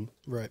 210.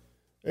 Right.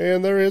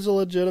 And there is a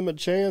legitimate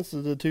chance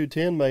that the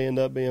 210 may end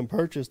up being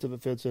purchased if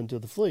it fits into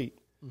the fleet.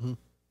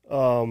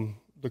 Mm-hmm.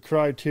 The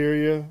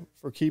criteria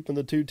for keeping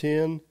the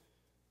 210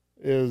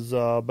 is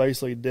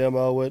basically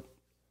demo it,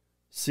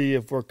 see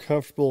if we're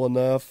comfortable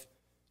enough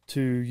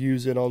to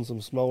use it on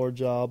some smaller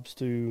jobs.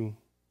 The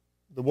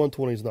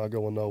 120 is not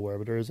going nowhere,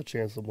 but there is a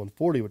chance the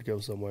 140 would go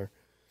somewhere.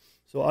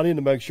 So I need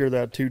to make sure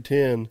that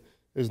 210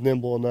 is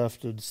nimble enough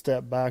to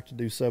step back to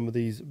do some of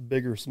these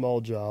bigger small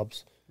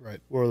jobs.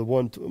 Right. Where the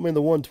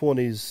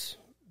 120's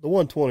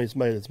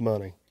made its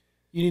money.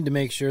 You need to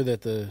make sure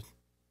that the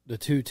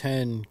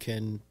 210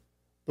 can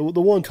The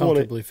 120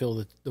 comfortably fill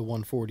the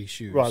 140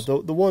 shoes. Right. The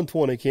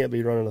 120 can't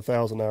be running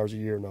 1,000 hours a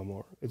year no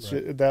more. It's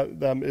Right.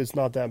 that it's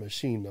not that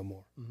machine no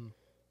more.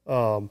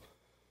 Mm-hmm.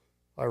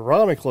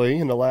 Ironically,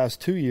 in the last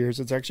 2 years,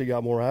 it's actually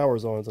got more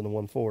hours on it than the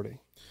 140.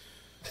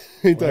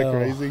 Ain't that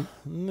crazy?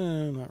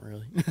 No, not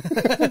really.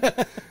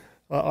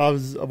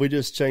 We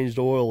just changed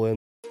oil in.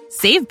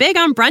 Save big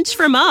on brunch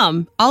for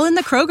mom, all in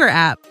the Kroger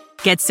app.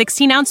 Get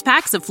 16-ounce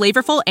packs of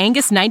flavorful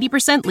Angus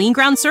 90% lean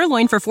ground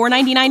sirloin for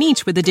 $4.99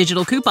 each with a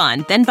digital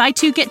coupon. Then buy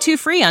 2, get 2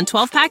 free on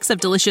 12 packs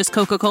of delicious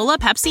Coca-Cola,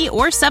 Pepsi,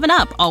 or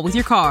 7-Up, all with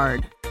your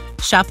card.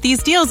 Shop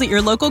these deals at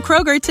your local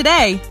Kroger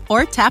today,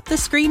 or tap the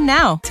screen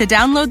now to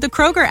download the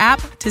Kroger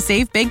app to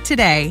save big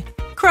today.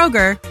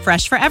 Kroger,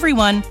 fresh for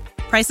everyone.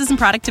 Prices and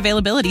product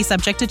availability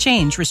subject to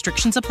change.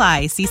 Restrictions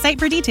apply. See site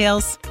for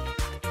details.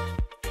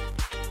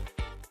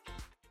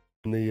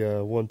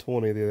 The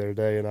 120 the other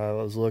day, and I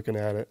was looking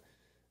at it.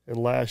 And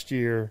last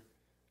year,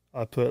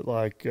 I put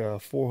like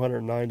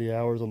 490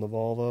 hours on the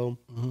Volvo.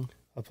 Mm-hmm.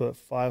 I put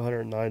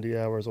 590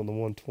 hours on the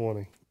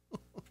 120.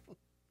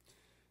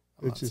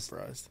 I'm just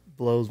surprised.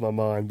 Blows my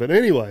mind. But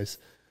anyways,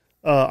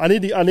 I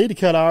need to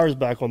cut hours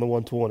back on the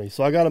 120.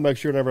 So I got to make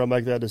sure whenever I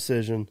make that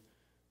decision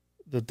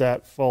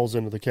that falls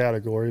into the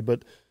category.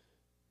 But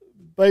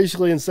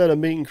basically, instead of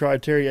meeting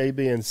criteria A,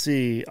 B, and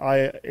C,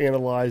 I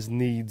analyze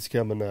needs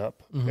coming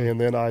up. Mm-hmm.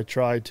 And then I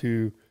try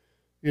to,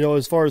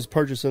 as far as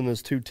purchasing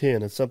this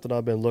 210, it's something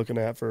I've been looking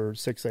at for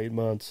 6-8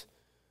 months.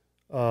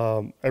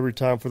 Every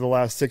time for the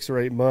last 6 or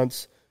 8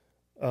 months,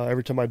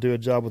 every time I do a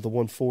job with the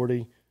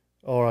 140,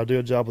 or I do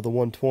a job with a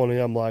 120,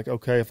 I'm like,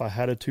 okay, if I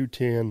had a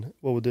 210,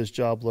 what would this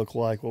job look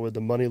like? What would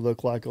the money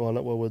look like on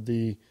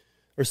it?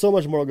 There's so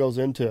much more that goes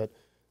into it.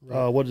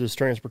 Right. What does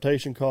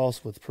transportation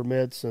cost with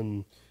permits?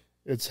 And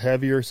it's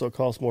heavier, so it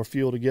costs more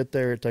fuel to get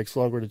there. It takes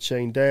longer to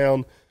chain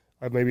down.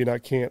 I maybe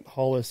not can't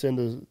haul this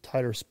into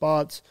tighter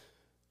spots.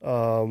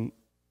 How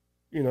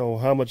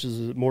much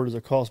more does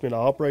it cost me to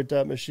operate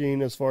that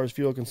machine as far as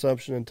fuel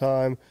consumption and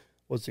time?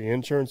 What's the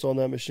insurance on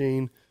that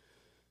machine?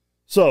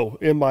 So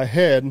in my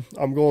head,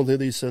 I'm going through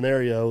these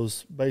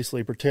scenarios,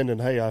 basically pretending,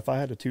 hey, if I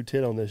had a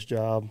 210 on this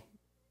job,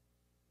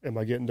 am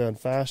I getting done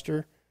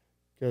faster?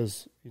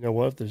 Because you know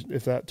what,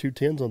 if that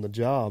 210's on the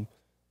job,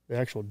 the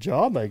actual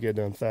job may get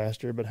done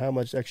faster, but how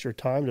much extra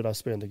time did I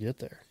spend to get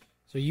there?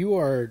 So you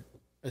are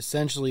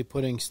essentially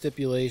putting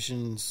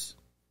stipulations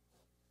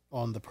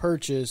on the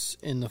purchase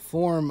in the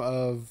form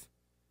of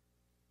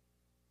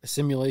a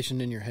simulation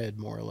in your head,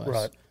 more or less.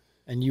 Right.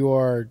 And you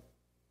are,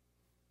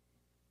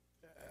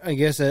 I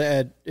guess,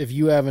 if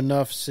you have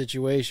enough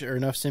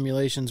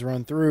simulations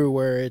run through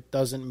where it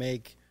doesn't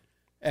make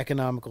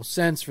economical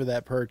sense for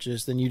that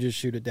purchase, then you just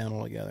shoot it down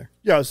altogether.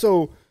 Yeah,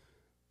 so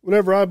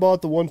whenever I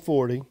bought the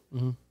 140,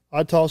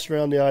 I tossed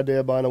around the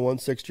idea of buying a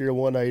 160 or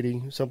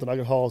 180, something I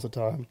could haul at the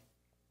time.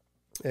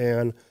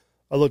 And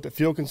I looked at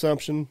fuel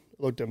consumption,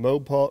 looked at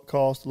mob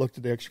cost, looked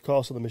at the extra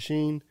cost of the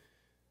machine.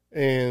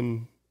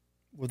 And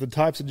with the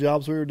types of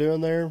jobs we were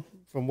doing there,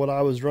 from what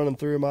I was running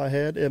through in my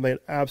head, it made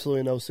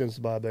absolutely no sense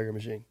to buy a bigger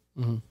machine.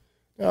 Mm-hmm.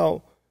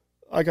 Now,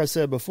 like I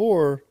said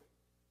before,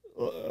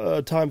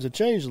 times have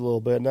changed a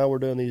little bit. Now we're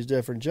doing these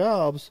different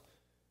jobs.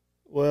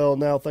 Well,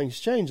 now things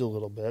change a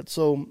little bit.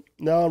 So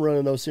now I'm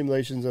running those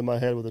simulations in my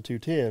head with a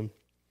 210.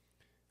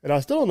 And I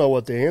still don't know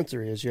what the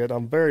answer is yet.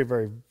 I'm very,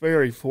 very,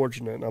 very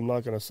fortunate, and I'm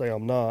not going to say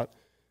I'm not,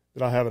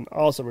 that I have an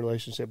awesome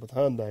relationship with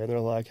Hyundai. And they're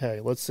like, hey,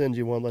 let's send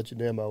you one, let you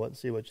demo it, and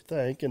see what you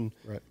think. And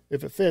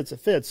if it fits, it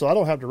fits. So I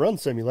don't have to run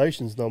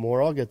simulations no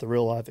more. I'll get the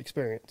real-life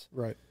experience.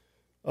 Right.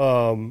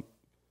 Our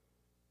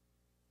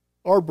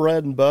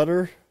bread and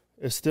butter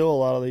is still a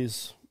lot of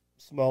these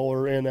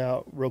smaller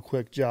in-out, real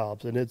quick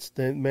jobs. And these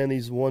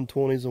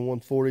 120s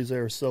and 140s, they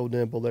are so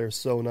nimble. They're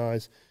so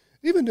nice.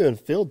 Even doing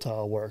field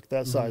tile work,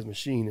 that size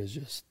machine is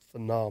just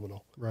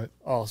phenomenal. Right.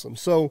 Awesome.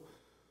 So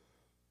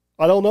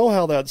I don't know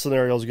how that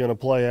scenario is going to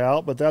play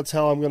out, but that's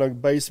how I'm going to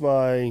base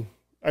my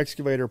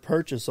excavator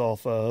purchase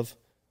off of.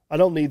 I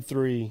don't need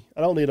three.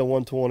 I don't need a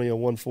 120, a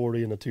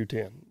 140, and a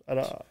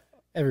 210.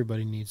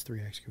 Everybody needs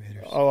 3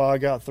 excavators. Oh, I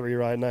got 3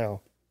 right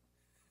now.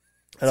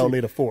 I don't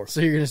need a 4th.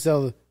 So you're going to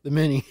sell the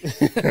Mini.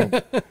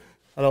 I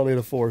don't need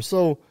a 4th.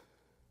 So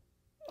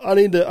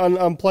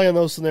I'm playing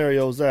those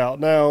scenarios out.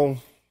 Now,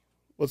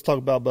 let's talk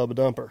about Bubba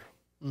Dumper.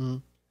 Mm-hmm.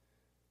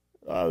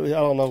 I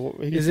don't know.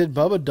 Is it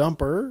Bubba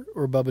Dumper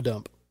or Bubba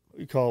Dump?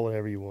 You call it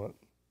whatever you want.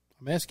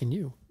 I'm asking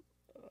you.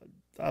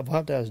 I'll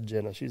have to ask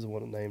Jenna. She's the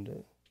one that named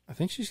it. I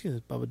think she's going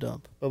to Bubba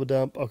Dump. Bubba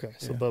Dump? Okay,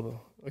 so yeah. Bubba.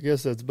 I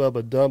guess it's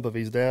Bubba Dump if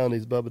he's down.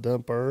 He's Bubba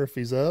Dumper if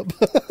he's up.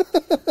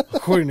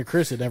 According to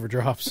Chris, it never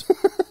drops.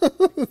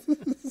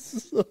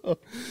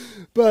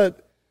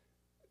 But,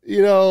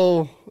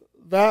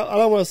 that I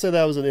don't want to say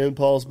that was an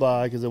impulse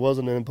buy because it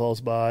wasn't an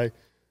impulse buy.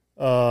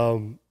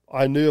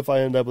 I knew if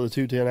I ended up with a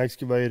 210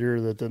 excavator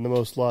that the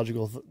next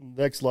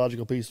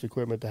logical piece of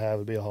equipment to have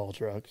would be a haul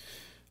truck.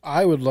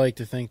 I would like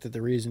to think that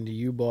the reason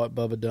you bought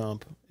Bubba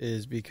Dump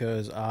is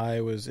because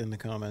I was in the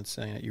comments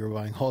saying that you were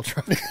buying haul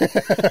truck.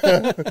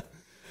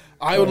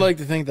 I would like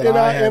to think that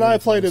I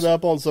played it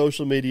up on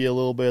social media a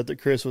little bit that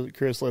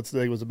Chris Let's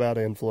Dig was about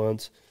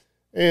influence.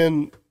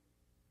 And,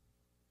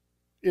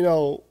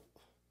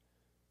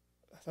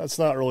 that's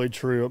not really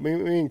true. I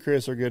mean, me and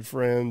Chris are good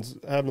friends,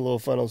 having a little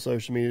fun on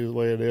social media is the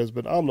way it is,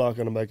 but I'm not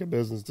going to make a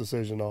business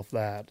decision off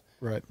that.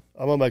 Right.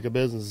 I'm going to make a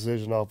business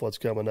decision off what's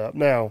coming up.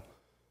 Now,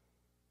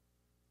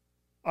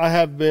 I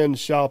have been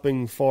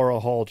shopping for a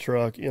haul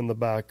truck in the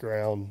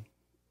background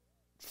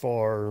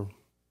for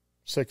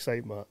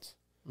 6-8 months.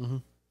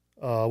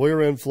 Mm-hmm. We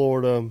were in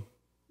Florida.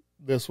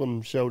 This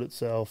one showed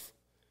itself,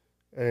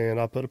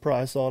 and I put a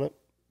price on it.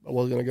 I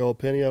wasn't going to go a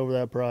penny over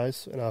that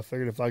price, and I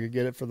figured if I could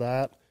get it for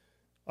that,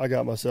 I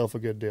got myself a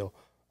good deal.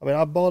 I mean,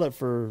 I bought it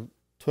for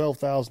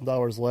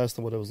 $12,000 less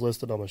than what it was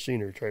listed on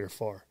Machinery Trader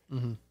for.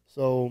 Mm-hmm.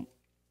 So,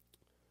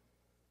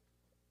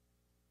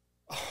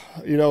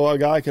 a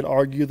guy could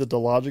argue that the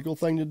logical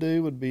thing to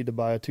do would be to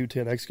buy a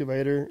 210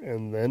 excavator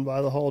and then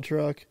buy the haul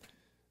truck.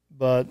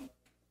 But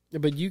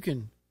you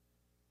can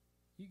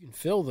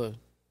fill the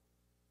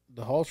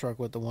haul truck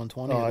with the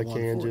 120 or the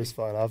 140. I can just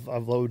fine.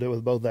 I've loaded it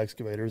with both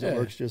excavators. Yeah. It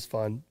works just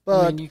fine.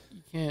 But I mean,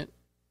 you can't.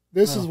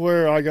 This is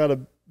where I gotta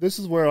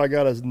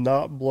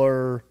not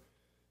blur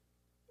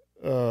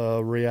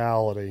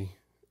reality,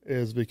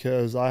 is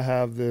because I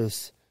have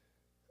this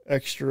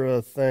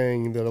extra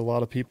thing that a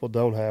lot of people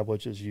don't have,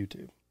 which is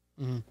YouTube.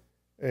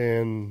 Mm-hmm.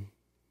 And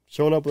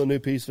showing up with a new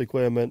piece of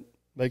equipment,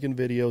 making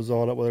videos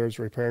on it, whether it's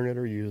repairing it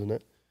or using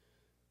it,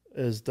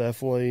 is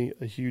definitely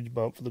a huge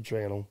bump for the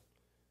channel.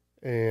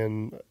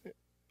 And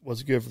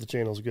what's good for the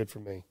channel is good for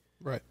me.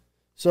 Right.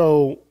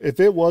 So if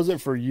it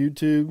wasn't for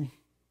YouTube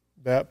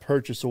that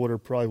purchase order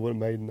probably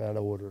wouldn't have made in that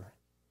order.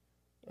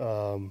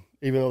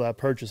 Even though that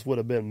purchase would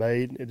have been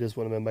made, it just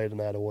wouldn't have been made in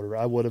that order.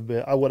 I would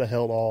have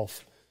held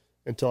off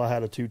until I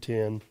had a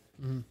 210.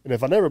 Mm-hmm. And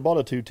if I never bought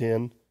a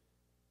 210,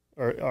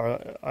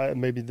 or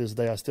maybe this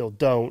day I still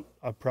don't,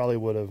 I probably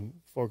would have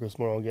focused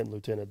more on getting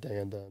Lieutenant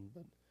Dan done.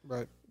 But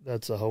right.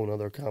 That's a whole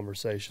other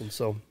conversation.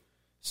 So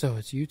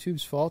it's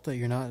YouTube's fault that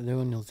you're not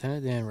doing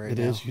Lieutenant Dan right now. It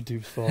is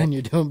YouTube's fault. And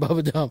you're doing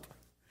Bubba Dump.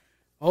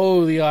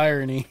 Oh, the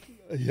irony.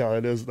 Yeah,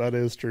 it is. That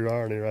is true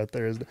irony right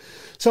there, isn't it?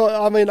 So,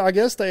 I mean, I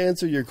guess to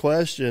answer your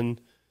question,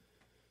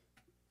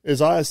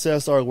 is I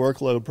assess our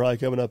workload probably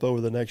coming up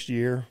over the next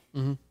year.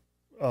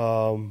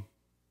 Mm-hmm.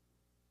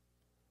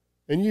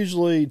 And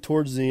usually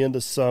towards the end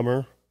of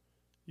summer,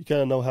 you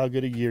kind of know how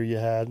good a year you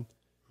had.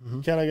 Mm-hmm.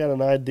 You kind of got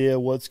an idea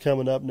what's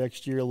coming up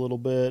next year a little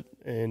bit,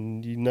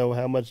 and you know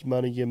how much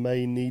money you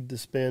may need to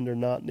spend or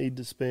not need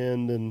to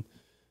spend, and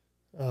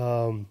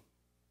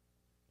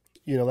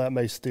that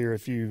may steer a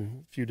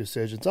few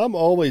decisions. I'm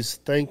always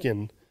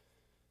thinking,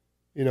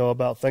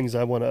 about things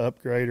I want to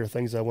upgrade or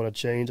things I want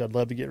to change. I'd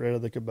love to get rid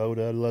of the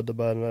Kubota. I'd love to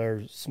buy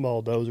another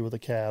small dozer with a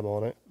cab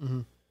on it.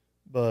 Mm-hmm.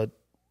 But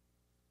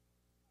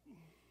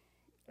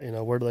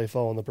where do they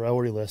fall on the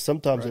priority list?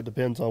 Sometimes It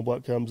depends on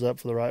what comes up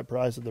for the right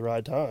price at the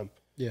right time.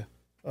 Yeah.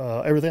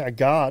 Everything I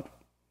got,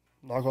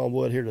 knock on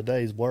wood here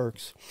today,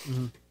 works.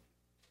 Mm-hmm.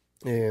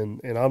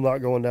 And I'm not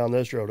going down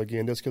this road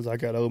again just because I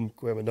got old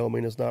equipment. Don't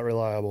mean it's not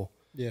reliable.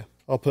 Yeah.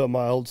 I'll put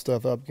my old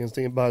stuff up against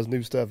anybody's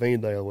new stuff any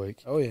day of the week.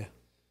 Oh, yeah.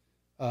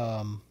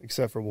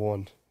 Except for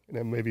one, and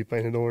that may be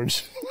painted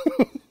orange.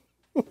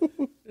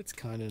 It's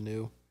kind of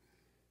new.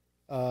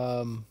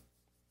 I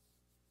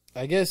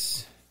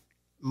guess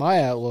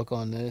my outlook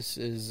on this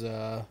is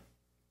I'll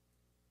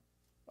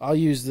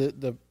use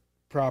the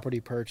property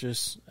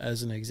purchase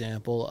as an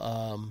example.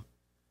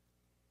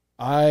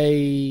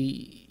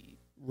 I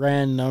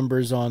ran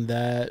numbers on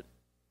that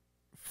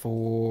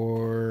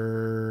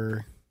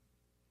for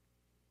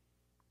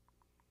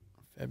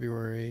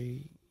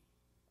February,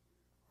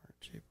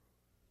 March, April,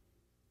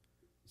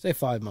 say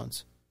 5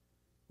 months.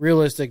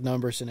 Realistic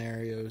number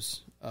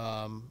scenarios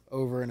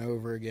over and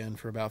over again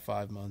for about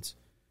 5 months.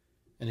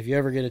 And if you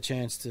ever get a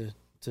chance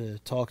to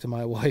talk to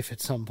my wife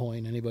at some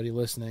point, anybody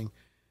listening,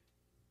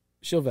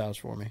 she'll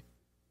vouch for me.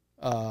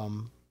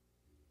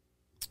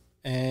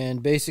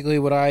 And basically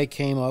what I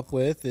came up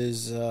with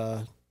is,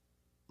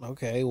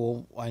 okay,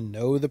 well, I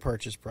know the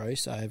purchase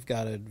price. I've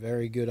got a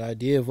very good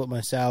idea of what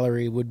my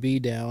salary would be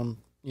down,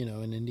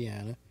 in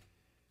Indiana.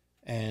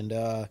 And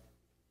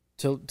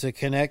to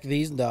connect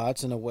these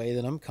dots in a way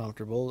that I'm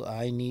comfortable,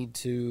 I need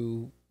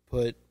to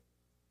put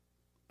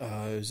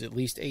it was at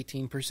least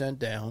 18%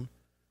 down.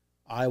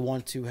 I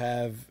want to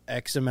have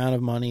X amount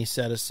of money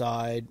set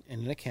aside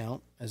in an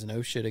account as an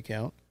oh shit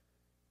account.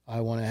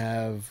 I want to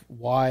have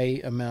Y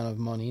amount of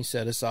money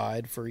set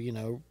aside for,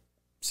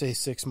 say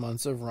 6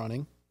 months of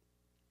running.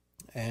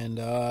 And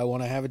I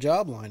want to have a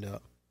job lined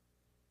up.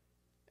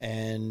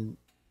 And,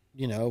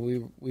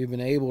 we've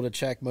been able to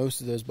check most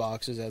of those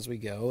boxes as we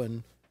go.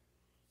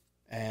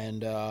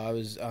 And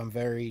I'm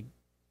very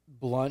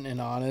blunt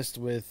and honest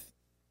with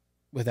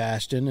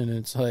Ashton, and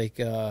it's like,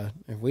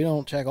 if we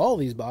don't check all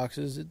these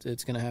boxes,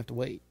 it's going to have to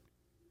wait.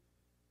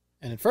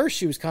 And at first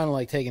she was kind of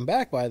like taken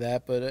back by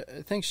that, but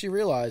I think she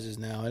realizes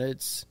now, and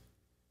it's,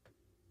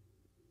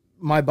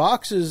 my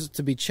boxes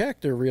to be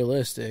checked are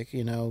realistic,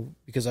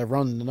 because I've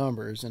run the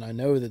numbers and I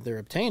know that they're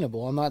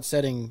obtainable. I'm not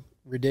setting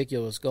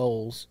ridiculous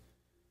goals.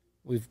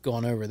 We've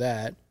gone over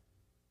that,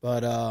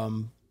 but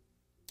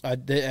I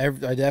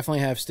definitely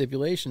have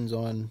stipulations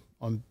on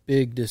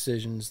big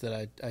decisions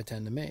that I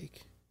tend to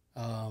make.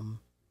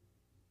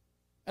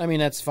 I mean,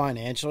 that's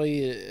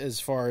financially, as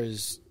far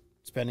as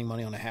spending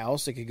money on a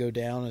house. It could go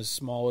down as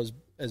small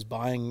as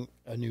buying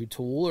a new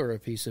tool or a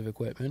piece of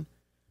equipment.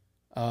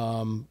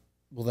 Well,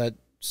 that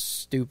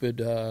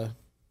stupid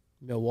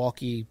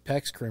Milwaukee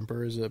PEX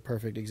crimper is a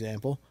perfect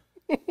example.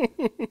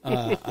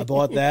 I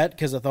bought that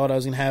because I thought I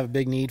was going to have a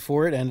big need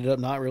for it. Ended up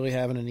not really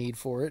having a need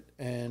for it.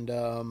 And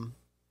I'm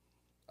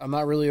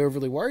not really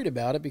overly worried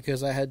about it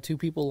because I had 2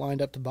 people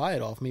lined up to buy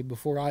it off me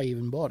before I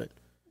even bought it.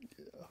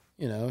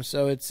 Yeah.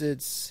 So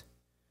it's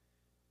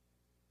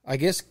I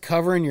guess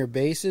covering your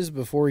bases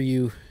before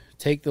you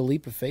take the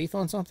leap of faith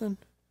on something.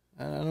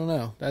 I don't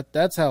know.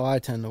 That's how I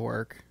tend to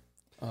work.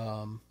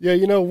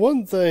 Yeah,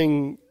 one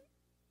thing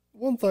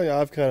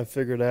I've kind of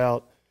figured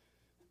out,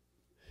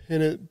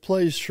 and it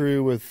plays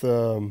true with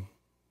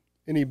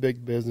any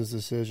big business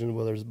decision,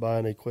 whether it's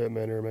buying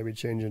equipment or maybe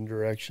changing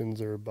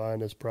directions or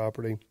buying this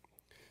property,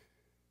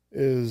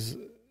 is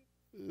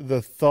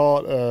the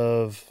thought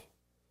of,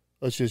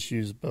 let's just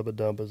use Bubba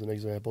Dump as an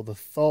example. The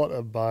thought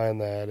of buying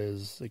that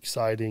is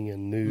exciting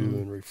and new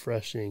and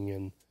refreshing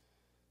and,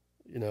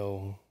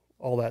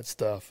 all that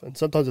stuff. And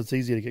sometimes it's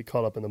easy to get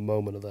caught up in the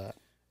moment of that.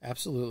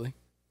 Absolutely.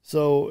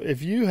 So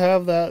if you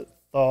have that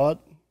thought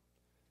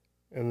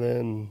and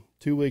then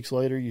 2 weeks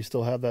later you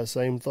still have that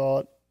same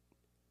thought,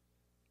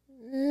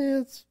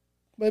 it's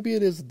maybe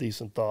it is a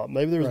decent thought.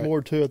 Maybe there's Right.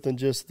 more to it than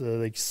just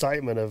the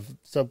excitement of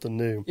something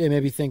new. Yeah,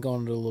 maybe think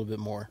on it a little bit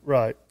more.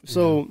 Right.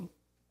 So,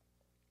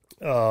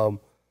 I'm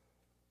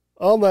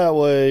that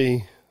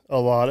way a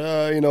lot.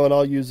 And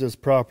I'll use this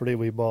property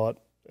we bought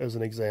as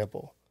an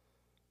example.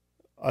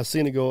 I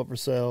seen it go up for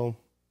sale.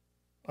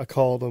 I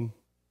called them.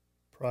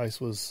 Price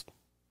was,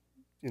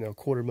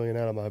 $250,000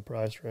 out of my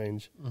price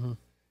range. Mm-hmm.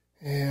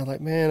 Yeah,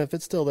 like, man, if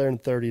it's still there in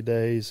 30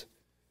 days,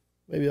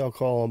 maybe I'll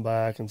call them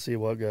back and see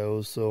what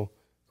goes. So,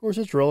 of course,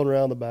 it's rolling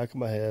around the back of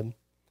my head.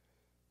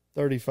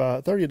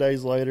 30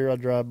 days later, I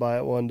drive by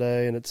it one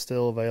day, and it's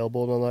still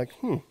available. And I'm like,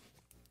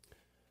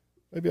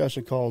 maybe I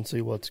should call and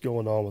see what's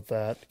going on with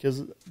that.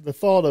 Because the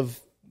thought of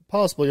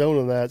possibly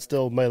owning that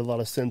still made a lot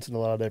of sense in a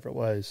lot of different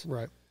ways.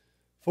 Right.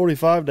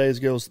 45 days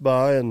goes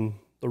by, and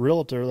the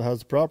realtor that has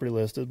the property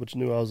listed, which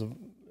knew I was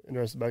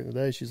interested back in the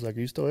day, she's like,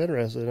 are you still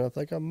interested? And I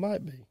think I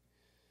might be.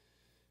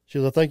 She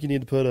goes, I think you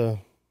need to put a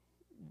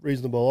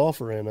reasonable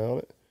offer in on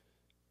it,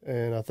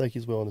 and I think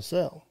he's willing to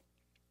sell.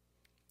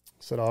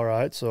 I said, all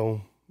right.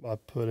 So I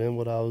put in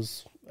what I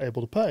was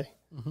able to pay.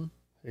 Mm-hmm.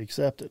 He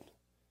accepted.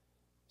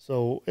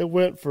 So it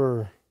went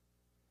for,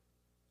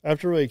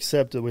 after we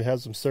accepted, we had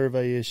some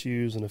survey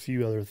issues and a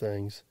few other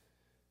things,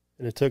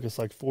 and it took us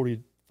like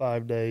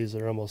 45 days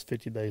or almost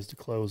 50 days to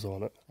close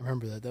on it. I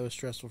remember that. That was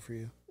stressful for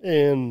you.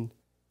 And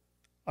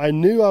I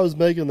knew I was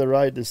making the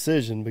right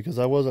decision because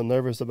I wasn't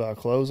nervous about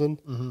closing.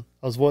 Mm-hmm.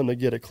 I was wanting to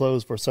get it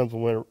closed before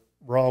something went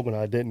wrong and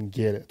I didn't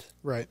get it.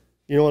 Right.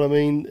 You know what I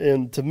mean?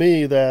 And to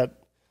me, that,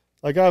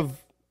 like,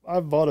 I've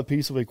bought a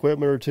piece of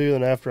equipment or two,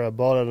 and after I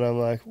bought it, I'm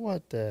like,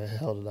 what the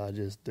hell did I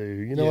just do?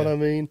 You know what I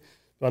mean?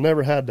 But I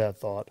never had that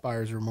thought.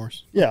 Buyer's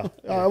remorse. Yeah.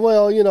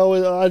 Well,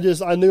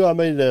 I knew I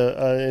made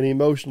an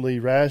emotionally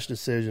rash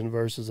decision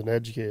versus an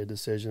educated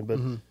decision. But,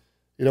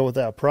 with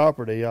that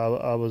property,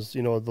 I was,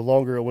 the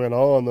longer it went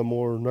on, the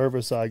more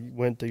nervous I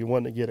went to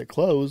wanting to get it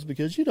closed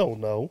because you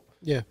don't know.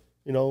 Yeah.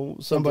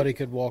 Somebody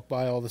could walk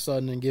by all of a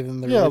sudden and give him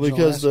their yeah, original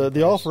because the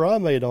price. offer I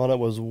made on it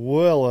was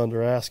well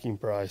under asking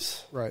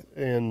price. Right.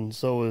 And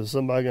so is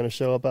somebody going to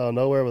show up out of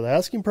nowhere with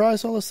asking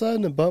price all of a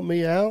sudden and bump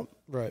me out?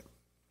 Right.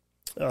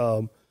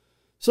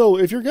 So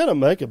if you're going to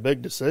make a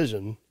big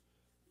decision,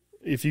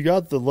 if you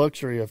got the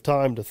luxury of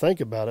time to think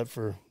about it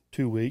for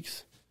 2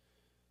 weeks,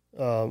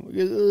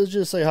 let's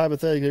just say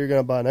hypothetically you're going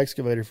to buy an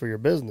excavator for your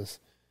business.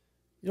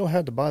 You don't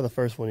have to buy the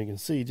first one you can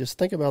see. Just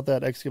think about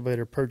that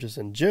excavator purchase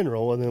in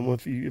general, and then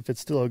if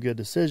it's still a good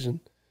decision,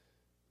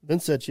 then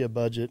set you a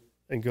budget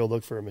and go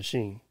look for a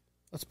machine.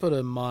 Let's put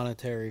a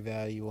monetary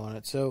value on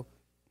it. So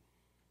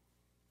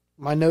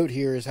my note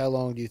here is how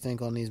long do you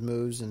think on these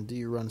moves, and do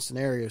you run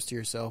scenarios to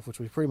yourself, which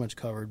we pretty much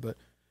covered. But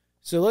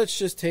so let's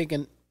just take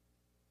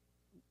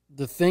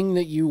the thing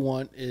that you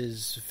want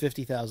is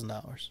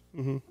 $50,000.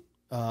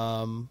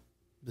 Mm-hmm.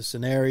 The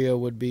scenario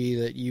would be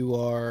that you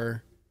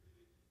are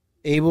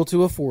able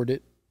to afford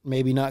it,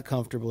 maybe not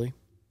comfortably,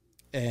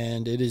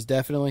 and it is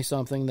definitely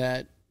something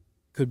that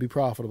could be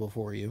profitable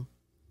for you.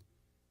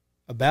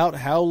 About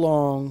how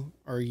long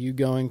are you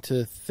going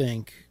to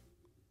think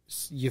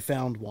you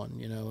found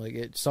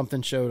one?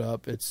 Something showed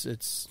up. It's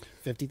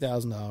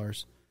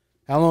 $50,000.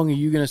 How long are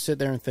you going to sit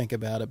there and think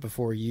about it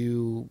before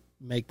you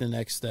make the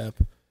next step?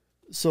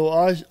 So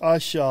I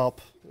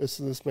shop.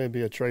 This may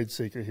be a trade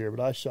secret here, but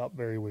I shop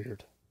very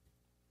weird.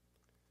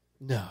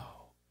 No.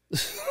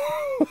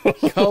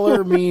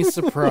 Color me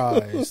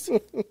surprised.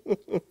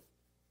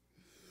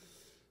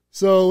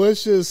 So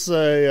let's just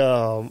say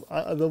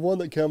the one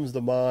that comes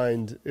to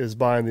mind is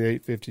buying the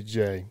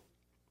 850J.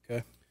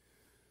 Okay.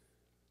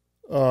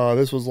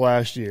 This was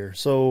last year.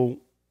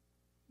 So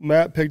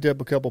Matt picked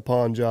up a couple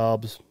pawn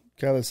jobs,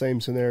 kind of the same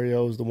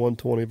scenario as the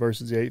 120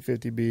 versus the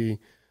 850B.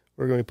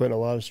 We're going to be putting a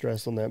lot of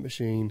stress on that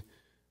machine.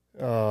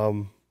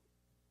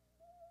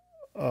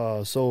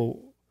 So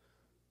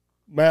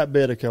Matt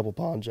bid a couple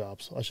pawn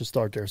jobs. I should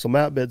start there. So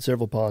Matt bid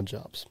several pawn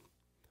jobs.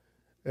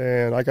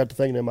 And I got to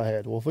thinking in my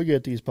head, well, if we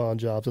get these pawn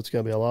jobs, it's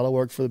going to be a lot of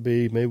work for the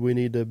B. Maybe we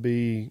need to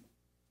be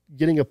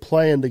getting a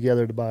plan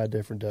together to buy a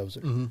different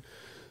dozer. Mm-hmm.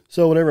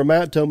 So whenever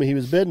Matt told me he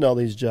was bidding all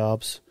these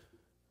jobs,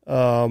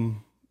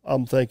 I'm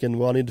thinking,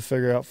 well, I need to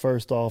figure out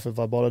first off, if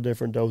I bought a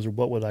different dozer,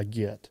 what would I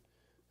get?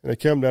 And it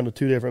came down to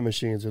two different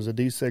machines. There's a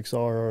D6R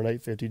or an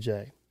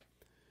 850J.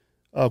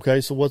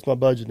 Okay, so what's my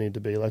budget need to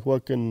be? Like,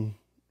 what can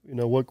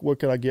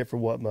I get for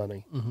what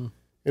money? Mm-hmm.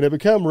 And it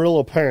became real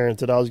apparent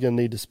that I was going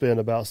to need to spend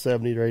about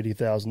 $70,000 or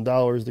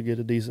 $80,000 to get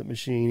a decent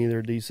machine, either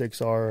a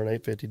D6R or an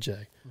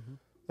 850J. Mm-hmm.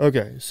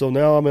 Okay, so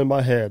now I'm in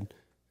my head.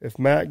 If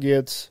Matt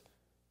gets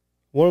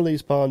one of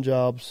these pawn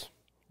jobs,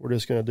 we're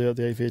just going to do it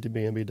the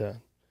 850B and be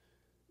done.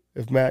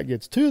 If Matt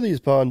gets two of these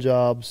pawn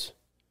jobs,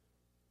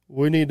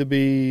 we need to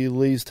be at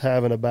least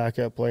having a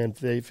backup plan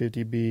for the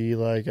 850B.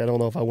 Like, I don't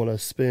know if I want to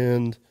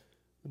spend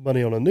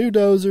money on a new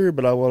dozer,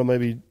 but I want to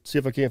maybe see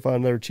if I can't find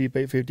another cheap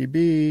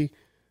 850B,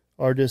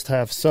 or just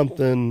have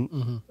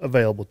something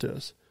available to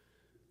us.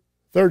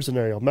 Third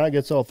scenario, Matt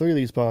gets all three of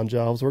these pawn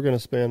jobs. We're going to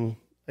spend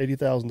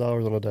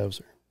 $80,000 on a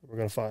dozer. We're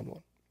going to find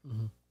one.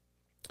 Mm-hmm.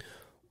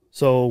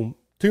 So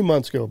 2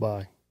 months go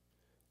by.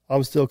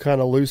 I'm still kind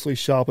of loosely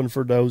shopping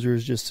for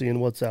dozers, just seeing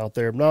what's out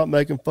there. I'm not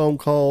making phone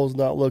calls,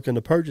 not looking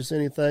to purchase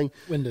anything.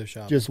 Window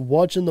shopping. Just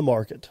watching the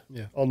market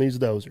on these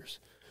dozers.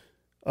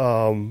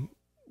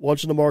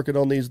 Watching the market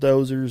on these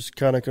dozers,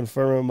 kind of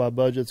confirming my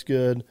budget's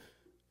good.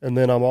 And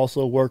then I'm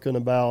also working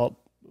about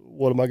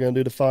what am I going to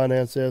do to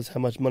finance this? How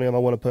much money am I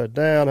want to put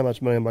down? How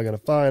much money am I going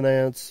to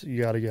finance?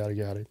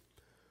 Yada.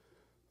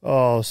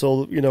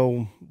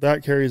 So,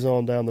 that carries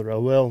on down the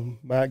road. Well,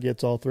 Matt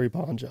gets all 3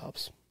 pawn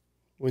jobs.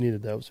 We need a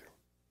dozer.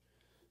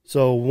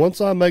 So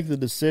once I make the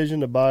decision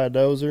to buy a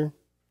dozer,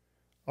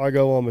 I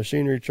go on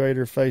Machinery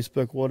Trader,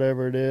 Facebook,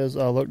 whatever it is.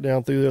 I look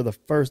down through there. The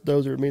first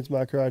dozer that meets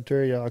my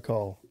criteria, I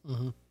call.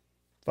 Mm-hmm.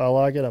 If I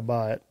like it, I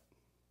buy it.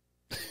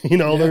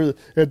 There's,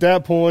 at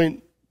that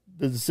point,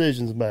 the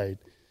decision's made.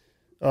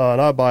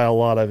 And I buy a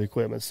lot of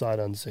equipment sight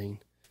unseen.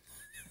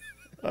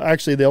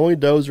 Actually, the only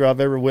dozer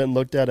I've ever went and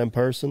looked at in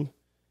person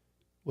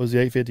was the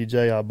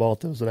 850J I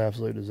bought. That was an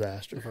absolute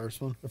disaster. The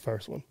first one? The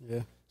first one.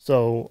 Yeah.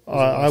 So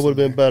I would have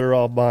been better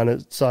off buying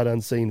it sight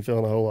unseen,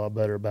 feeling a whole lot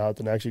better about it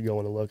than actually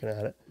going and looking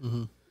at it.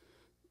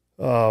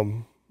 Mm-hmm.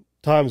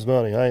 Time's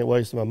money. I ain't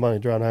wasting my money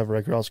trying to have a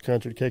ride across the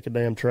country to kick a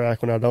damn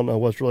track when I don't know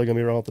what's really going to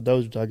be wrong with the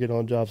dozer until I get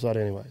on a job site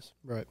anyways.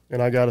 Right.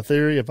 And I got a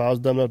theory. If I was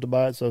dumb enough to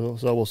buy it, so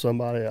will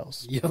somebody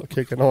else. Yep.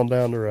 Kicking on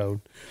down the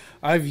road.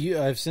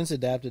 I've since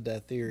adapted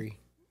that theory,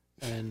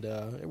 and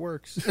it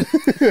works.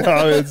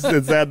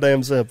 It's that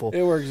damn simple.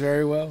 It works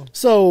very well.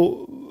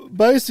 So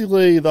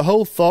basically, the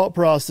whole thought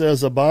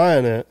process of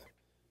buying it,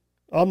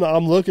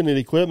 I'm looking at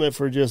equipment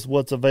for just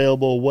what's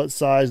available, what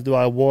size do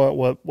I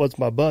want, what's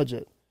my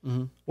budget.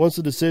 Mm-hmm. Once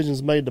the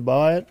decision's made to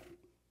buy it,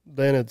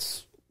 then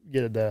it's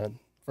get it done.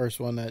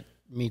 First one that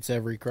meets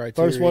every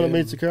criteria. First one that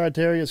meets the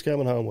criteria is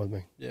coming home with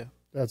me. Yeah.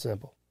 That's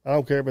simple. I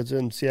don't care if it's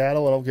in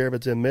Seattle. I don't care if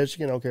it's in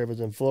Michigan. I don't care if it's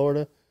in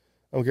Florida.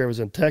 I don't care if it's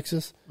in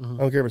Texas. Mm-hmm. I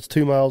don't care if it's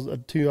 2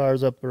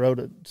 hours up the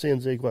road at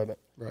CNC Equipment.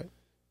 Right.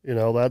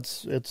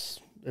 It's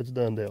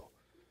done deal.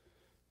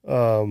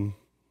 So,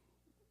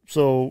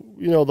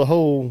 the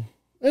whole,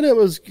 and it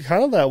was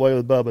kind of that way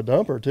with Bubba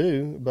Dumper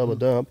too. Bubba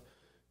Dump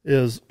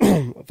is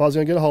if I was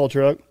going to get a haul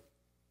truck,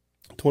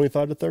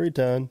 25 to 30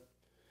 ton,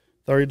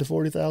 $30,000 to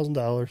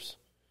 $40,000,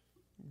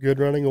 good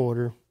running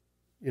order.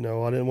 I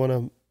didn't want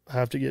to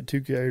have to get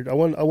too carried. I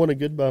wanted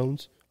good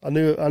bones. I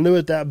knew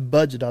at that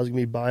budget I was going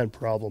to be buying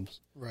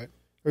problems. Right.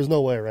 There's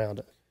no way around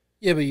it.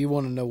 Yeah, but you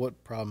want to know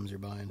what problems you're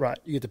buying. Right.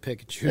 You get to pick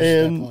and choose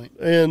at that point.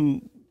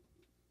 And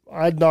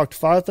I'd knocked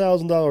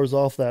 $5,000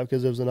 off that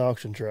because it was an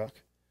auction truck,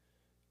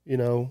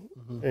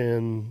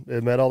 and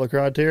it met all the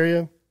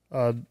criteria.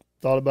 I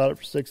thought about it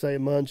for 6-8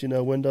 months,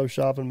 window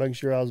shopping, making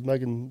sure I was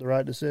making the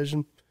right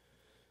decision.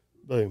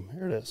 Boom,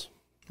 here it is.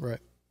 Right.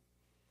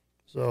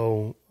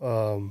 So,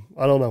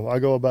 I don't know. I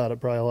go about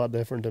it probably a lot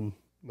different than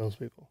most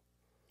people.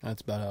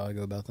 That's about how I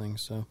go about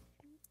things, so.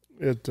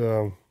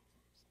 But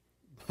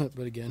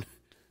again,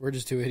 we're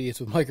just two idiots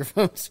with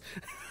microphones.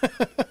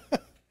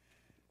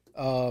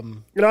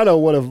 And I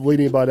don't want to lead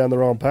anybody down the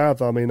wrong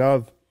path. I mean,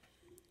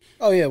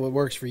 what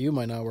works for you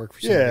might not work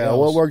for somebody else. Yeah,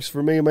 what works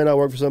for me may not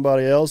work for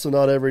somebody else, and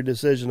not every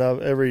decision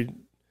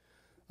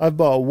I've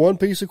bought one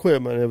piece of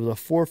equipment. It was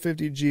a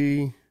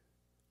 450G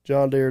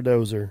John Deere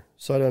dozer,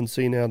 sight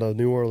unseen out of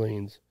New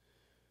Orleans.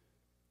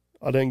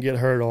 I didn't get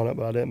hurt on it,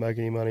 but I didn't make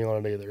any money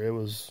on it either. It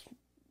was,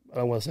 I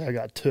don't want to say I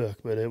got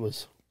took, but it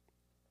was.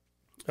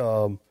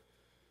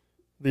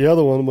 The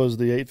other one was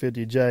the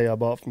 850J I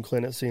bought from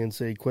Clint at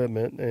CNC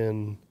Equipment,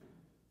 and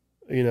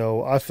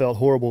I felt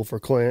horrible for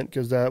Clint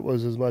because that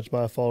was as much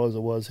my fault as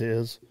it was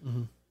his.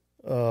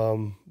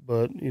 Mm-hmm.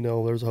 But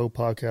there's a whole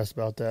podcast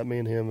about that. Me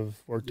and him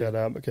have worked that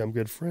out, become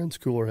good friends.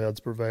 Cooler heads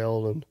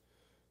prevailed, and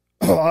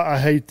I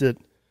hate that.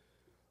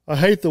 I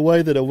hate the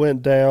way that it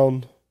went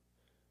down,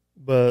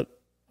 but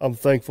I'm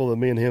thankful that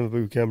me and him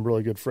have become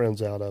really good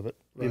friends out of it.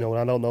 Right. And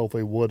I don't know if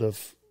we would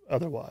have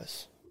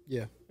otherwise.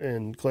 Yeah.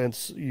 And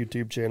Clint's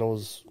YouTube channel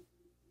is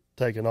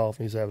taking off,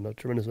 and he's having a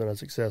tremendous amount of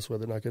success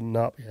with it, and I could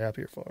not be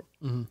happier for him.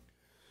 Mm-hmm.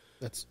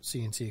 That's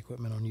CNC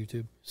Equipment on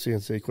YouTube.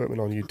 CNC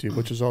Equipment on YouTube,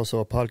 which is also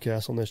a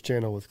podcast on this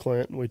channel with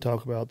Clint, and we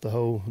talk about the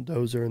whole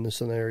dozer and the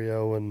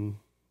scenario and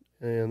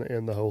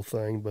the whole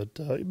thing.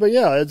 But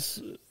yeah,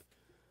 it's,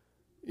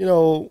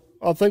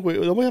 I think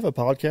don't we have a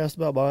podcast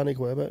about buying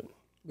equipment?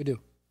 We do.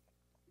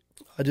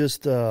 I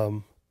just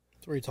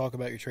It's where you talk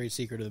about your trade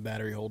secret of the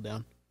battery hold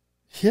down.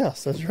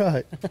 Yes, that's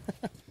right.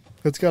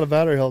 It's got a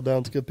battery held down.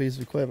 It's a good piece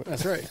of equipment.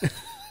 That's right.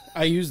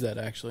 I use that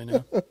actually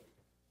now.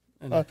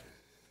 And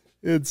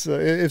It's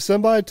if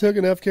somebody took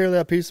enough care of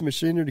that piece of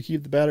machinery to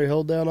keep the battery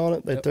held down on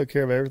it, they took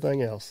care of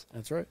everything else.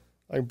 That's right.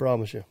 I can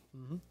promise you.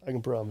 Mm-hmm. I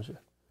can promise you.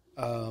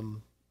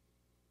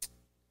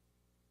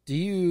 Do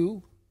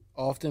you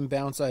often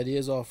bounce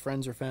ideas off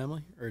friends or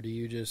family, or do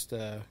you just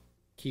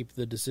keep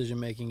the decision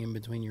making in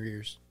between your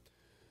ears?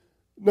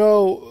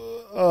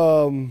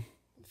 No,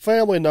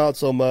 family not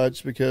so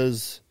much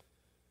because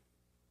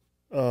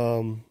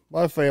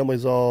my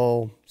family's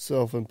all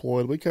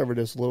self-employed. We covered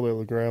this a little bit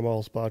with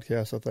Grandma's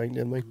podcast, I think,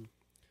 didn't we? Mm-hmm.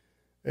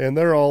 And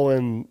they're all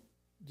in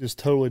just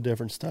totally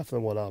different stuff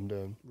than what I'm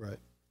doing. Right.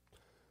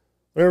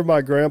 whenever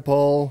my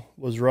grandpa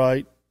was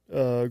right,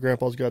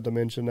 grandpa's got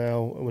dementia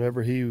now.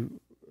 Whenever he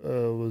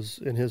was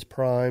in his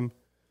prime,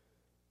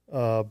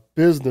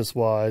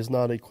 business-wise,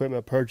 not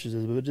equipment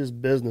purchases, but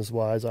just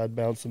business-wise, I'd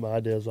bounce some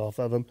ideas off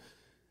of him.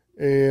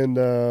 And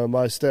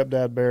my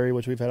stepdad, Barry,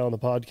 which we've had on the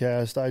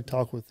podcast, I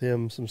talk with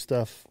him some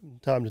stuff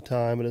time to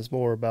time, and it's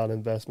more about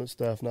investment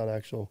stuff, not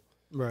actual,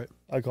 Right.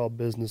 I call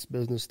business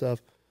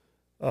stuff.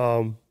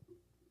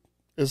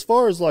 As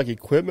far as like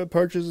equipment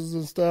purchases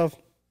and stuff,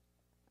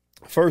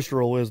 first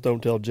rule is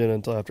don't tell Jenna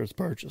until after it's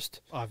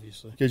purchased,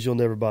 Obviously. because you'll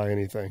never buy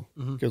anything,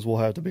 because we'll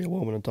have to be a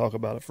woman and talk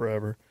about it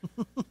forever.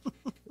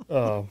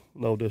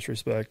 No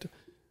disrespect.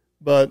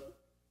 But,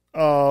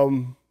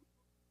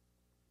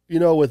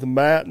 with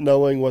Matt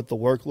knowing what the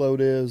workload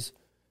is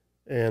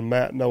and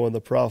Matt knowing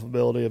the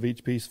profitability of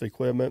each piece of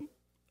equipment,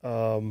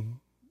 me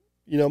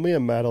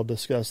and Matt will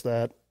discuss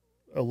that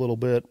a little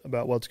bit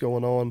about what's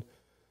going on.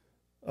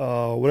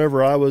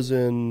 Whenever I was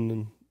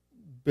in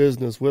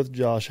business with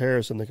Josh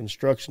Harris in the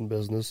construction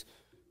business,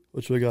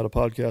 which we got a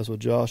podcast with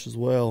Josh as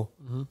well,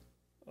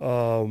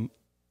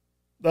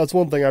 that's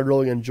one thing I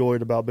really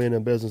enjoyed about being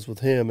in business with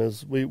him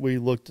is we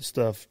looked at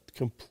stuff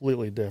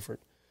completely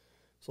different.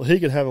 So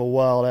he could have a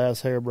wild-ass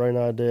harebrained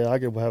idea. I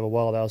could have a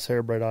wild-ass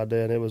harebrained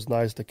idea, and it was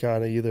nice to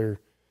kind of either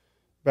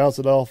bounce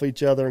it off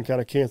each other and kind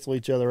of cancel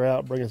each other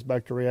out, bring us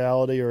back to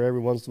reality, or every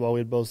once in a while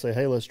we'd both say,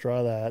 hey, let's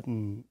try that,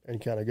 and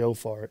kind of go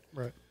for it.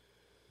 Right.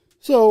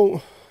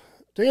 So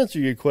to answer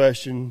your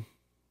question,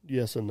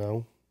 yes and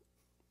no.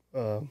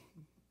 That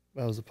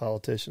was a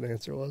politician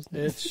answer, wasn't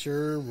it? It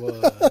sure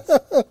was.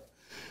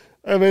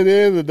 I mean, at the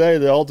end of the day,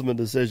 the ultimate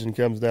decision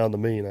comes down to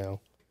me now.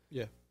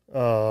 Yeah.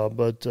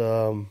 But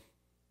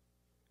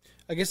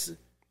I guess,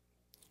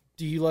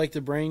 do you like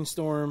to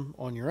brainstorm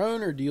on your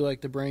own, or do you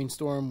like to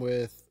brainstorm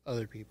with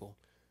other people?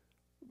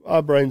 I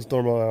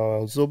brainstorm on my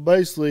own. So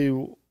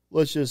basically,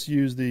 let's just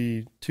use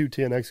the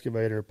 210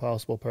 excavator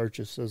possible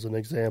purchase as an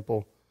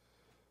example.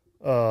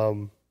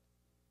 I'll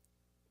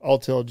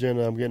tell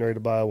Jenna I'm getting ready to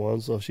buy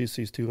one, so if she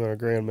sees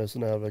 $200,000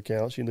 missing out of the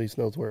account, she at least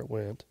knows where it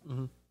went.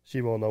 Mm-hmm.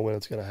 She won't know when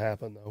it's going to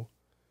happen, though.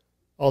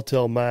 I'll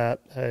tell Matt,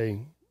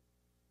 hey,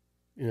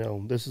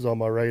 this is on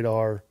my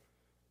radar.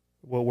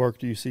 What work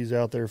do you see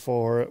out there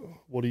for it?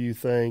 What do you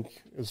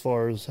think as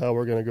far as how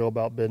we're going to go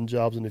about bidding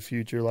jobs in the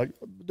future? Like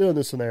doing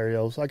the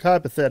scenarios. Like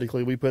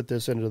hypothetically, we put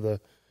this into the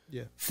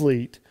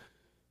fleet.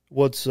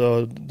 What's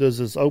does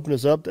this open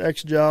us up to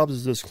X jobs?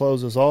 Does this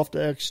close us off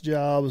to X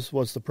jobs?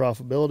 What's the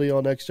profitability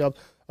on X jobs?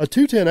 A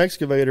 210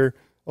 excavator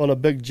on a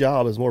big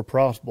job is more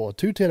profitable. A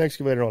 210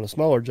 excavator on a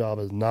smaller job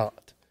is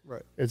not.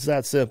 Right. It's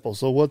that simple.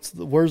 So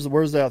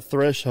where's that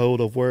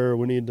threshold of where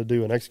we need to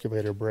do an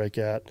excavator break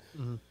at?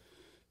 Mm-hmm.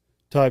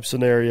 Type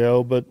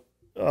scenario, but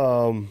at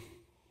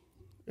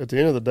the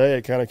end of the day,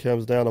 it kind of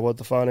comes down to what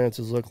the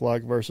finances look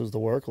like versus the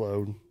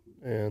workload,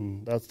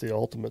 and that's the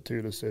ultimate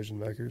two decision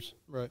makers.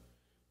 Right.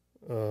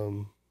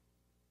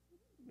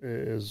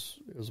 Is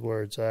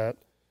where it's at.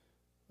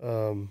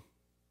 Bubba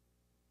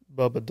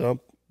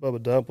Dump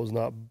was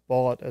not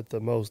bought at the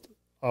most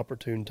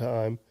opportune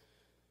time,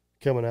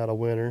 coming out of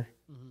winter,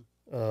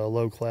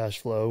 low cash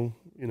flow,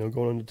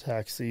 going into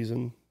tax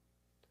season,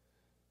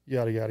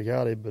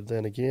 yada. But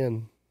then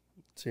again,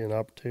 see an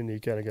opportunity, you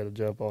kind of got to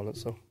jump on it.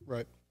 So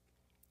right,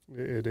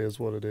 it is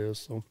what it is.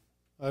 So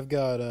I've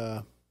got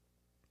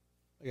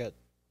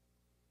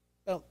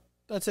well,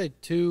 I'd say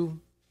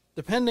two,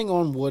 depending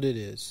on what it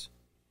is.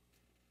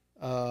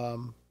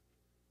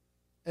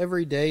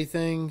 Everyday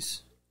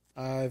things,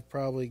 I've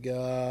probably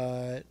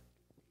got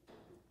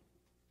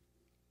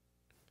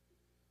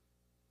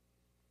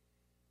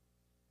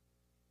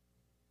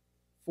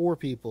 4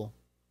 people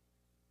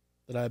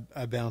that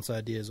I bounce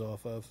ideas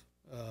off of.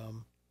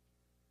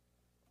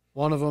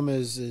 One of them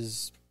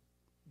is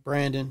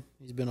Brandon.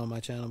 He's been on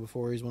my channel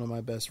before. He's one of my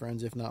best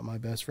friends, if not my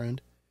best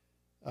friend.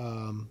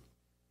 I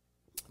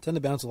tend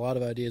to bounce a lot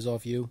of ideas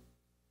off you.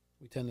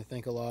 We tend to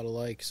think a lot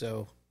alike,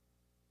 so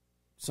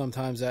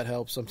sometimes that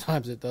helps,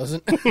 sometimes it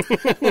doesn't.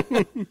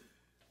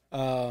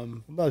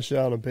 I'm not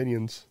shouting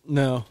opinions.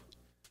 No.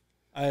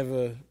 I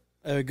have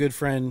a good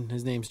friend.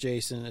 His name's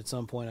Jason. At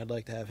some point, I'd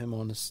like to have him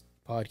on this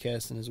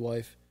podcast and his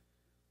wife.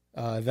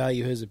 I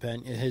value his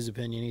opinion.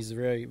 He's a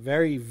very,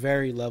 very,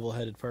 very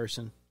level-headed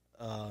person.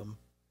 And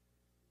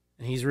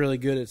he's really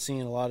good at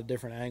seeing a lot of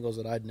different angles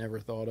that I'd never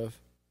thought of.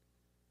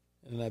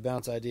 And I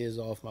bounce ideas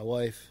off my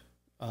wife.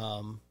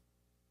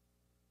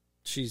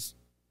 She's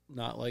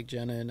not like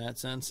Jenna in that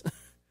sense.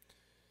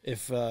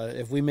 If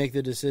we make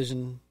the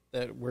decision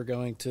that we're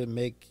going to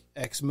make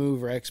X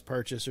move or X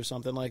purchase or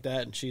something like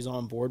that, and she's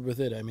on board with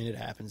it, I mean, it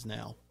happens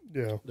now.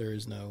 Yeah. There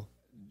is no...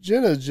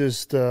 Jenna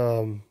just...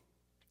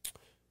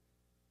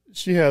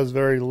 she has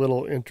very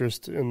little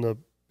interest in the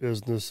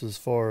business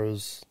as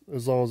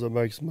long as it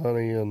makes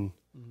money and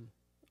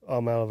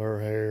I'm out of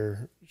her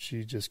hair.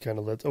 She just kind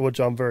of lets, which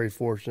I'm very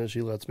fortunate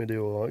she lets me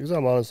do, because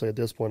I'm honestly at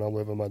this point I'm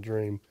living my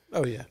dream.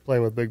 Oh yeah,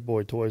 playing with big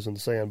boy toys in the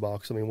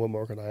sandbox. I mean, what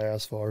more can I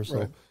ask for? So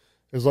right.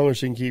 As long as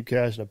she can keep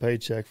cashing a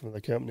paycheck from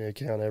the company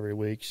account every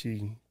week,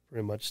 she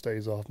pretty much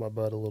stays off my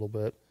butt a little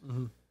bit.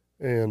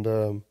 And,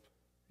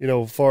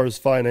 as far as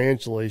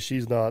financially,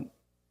 she's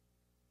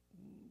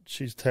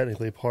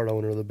technically part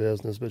owner of the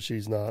business, but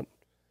she's not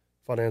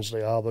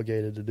financially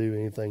obligated to do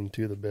anything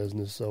to the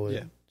business. So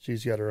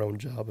she's got her own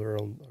job, her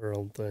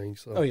own thing.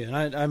 So. Oh yeah,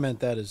 and I meant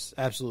that as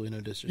absolutely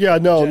no disrespect. Yeah,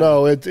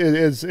 no,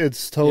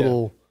 it's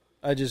total.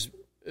 Yeah.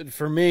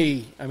 For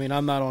me, I mean,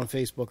 I'm not on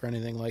Facebook or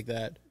anything like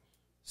that.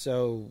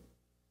 So,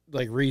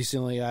 like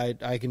recently, I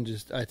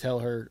tell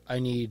her I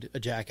need a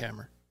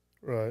jackhammer,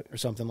 right, or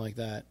something like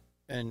that.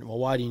 And well,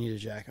 why do you need a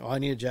jackhammer? I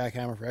need a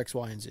jackhammer for X,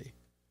 Y, and Z.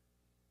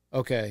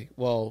 Okay,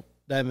 well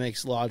that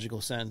makes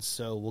logical sense.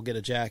 So we'll get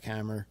a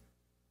jackhammer.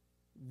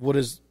 What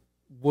is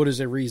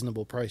a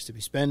reasonable price to be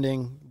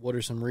spending? What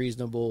are some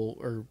reasonable,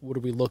 or what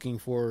are we looking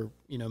for?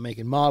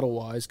 Making model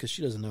wise, because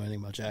she doesn't know anything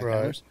about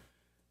jackhammers. Right.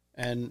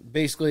 And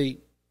basically,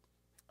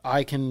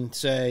 I can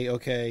say,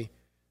 okay,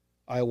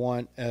 I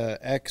want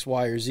X,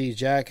 Y, or Z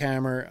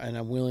jackhammer, and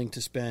I'm willing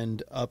to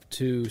spend up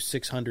to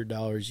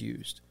 $600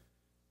 used.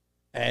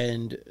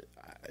 And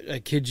I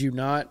kid you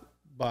not,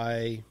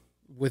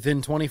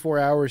 within 24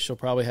 hours, she'll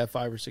probably have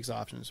 5 or 6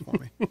 options for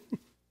me.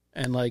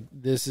 And like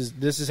this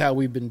is how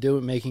we've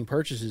been making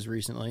purchases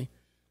recently.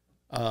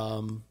 It's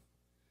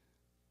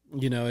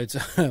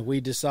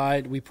we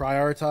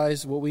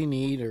prioritize what we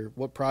need or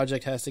what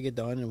project has to get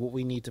done and what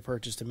we need to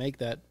purchase to make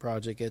that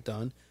project get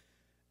done.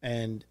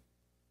 And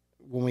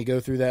when we go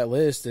through that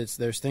list,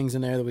 there's things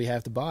in there that we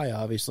have to buy,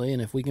 obviously.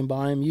 And if we can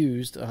buy them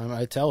used,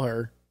 I tell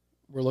her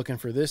we're looking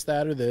for this,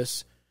 that, or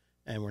this,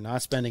 and we're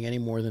not spending any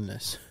more than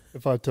this.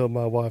 If I told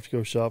my wife to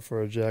go shop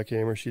for a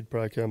jackhammer, she'd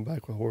probably come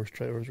back with horse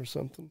trailers or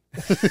something.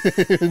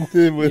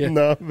 It would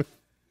not.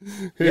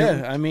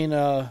 Yeah, I mean,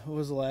 what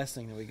was the last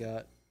thing that we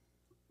got?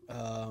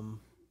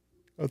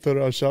 I thought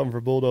I was shopping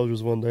for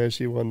bulldozers one day, and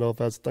she wanted to know if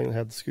that's the thing that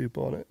had the scoop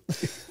on it.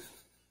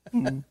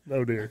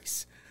 No, dear.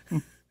 Nice.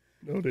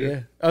 No, dear.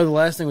 Yeah. Oh, the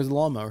last thing was the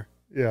lawnmower.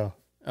 Yeah.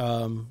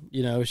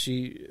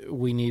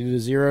 We needed a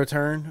 0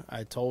 turn.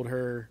 I told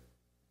her,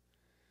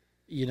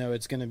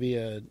 it's going to be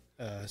a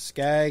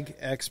Skag,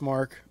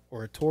 Exmark,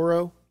 or a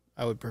Toro.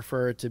 I would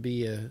prefer it to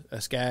be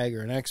a Skag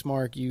or an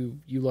Exmark. You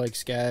like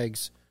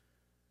Skags.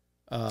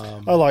 I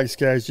like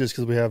Skags just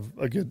because we had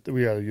a good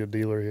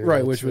dealer here.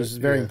 Right, which was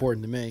very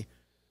important to me.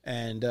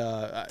 And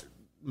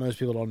most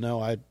people don't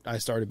know, I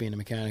started being a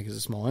mechanic as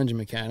a small engine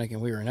mechanic,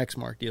 and we were an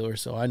Exmark dealer,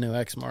 so I know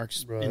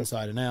Exmarks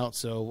inside and out,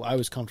 so I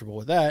was comfortable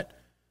with that.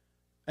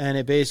 And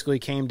it basically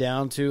came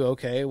down to,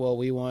 okay,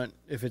 well,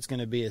 if it's going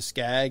to be a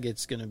Skag,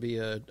 it's going to be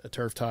a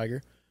Turf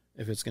Tiger.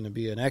 If it's going to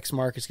be an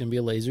Exmark, it's going to be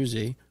a Laser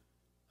Z.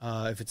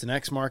 If it's an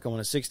Exmark, I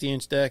want a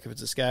 60-inch deck. If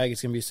it's a Skag,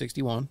 it's going to be a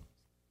 61.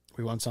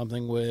 We want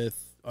something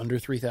with under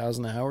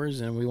 3,000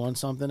 hours, and we want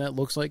something that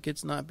looks like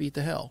it's not beat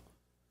to hell.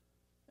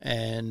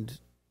 And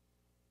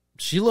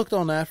she looked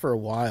on that for a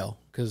while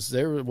because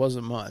there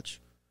wasn't much.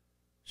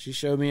 She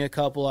showed me a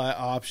couple of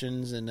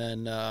options, and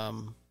then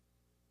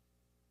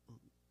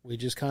we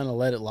just kind of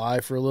let it lie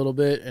for a little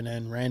bit, and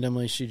then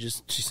randomly she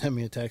sent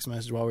me a text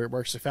message while we were at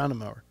work. She found a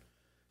mower.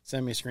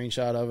 Sent me a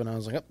screenshot of it, and I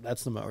was like, oh,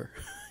 that's the mower.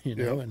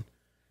 And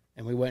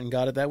we went and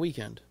got it that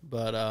weekend.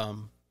 But,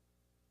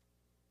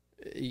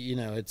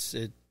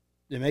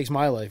 it makes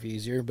my life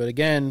easier. But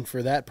again,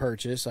 for that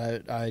purchase,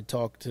 I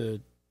talked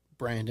to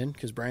Brandon,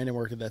 because Brandon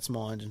worked at that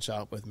small engine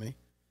shop with me.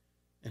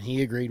 And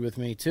he agreed with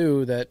me,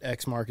 too, that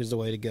Exmark is the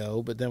way to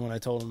go. But then when I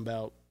told him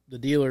about the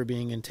dealer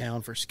being in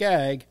town for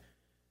Skag,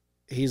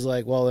 he's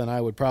like, well, then I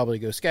would probably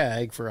go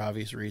Skag for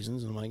obvious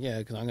reasons. And I'm like, yeah,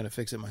 because I'm going to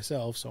fix it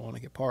myself, so I want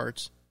to get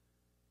parts.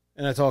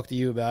 And I talked to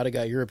you about it,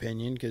 got your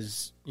opinion,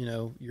 because,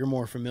 you're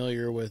more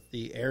familiar with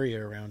the area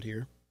around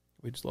here.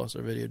 We just lost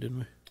our video,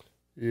 didn't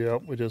we?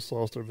 Yep, we just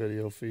lost our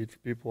video feed for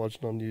people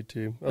watching on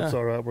YouTube. That's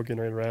all right. We're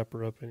getting ready to wrap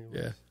her up anyway.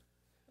 Yeah.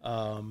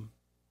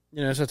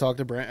 So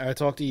I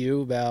talked to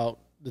you about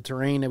the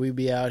terrain that we'd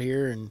be out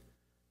here and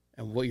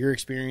what your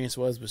experience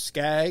was with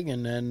Skag,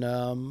 and then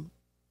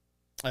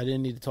I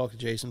didn't need to talk to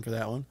Jason for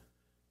that one.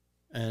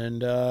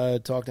 And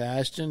talked to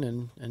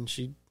Ashton, and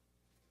she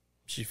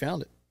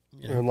found it.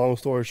 And long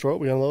story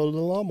short, we unloaded the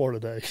lawnmower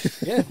today.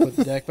 Yeah, put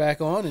the deck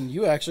back on, and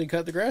you actually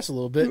cut the grass a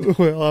little bit.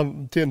 Well,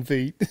 I'm 10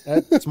 feet.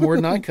 That's more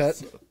than I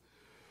cut.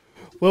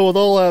 Well, with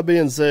all that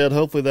being said,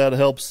 hopefully that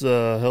helps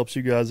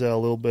you guys out a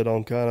little bit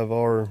on kind of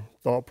our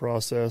thought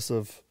process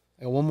of.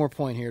 I got one more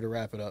point here to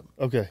wrap it up.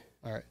 Okay.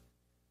 All right.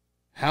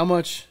 How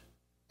much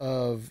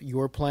of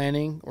your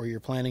planning or your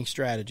planning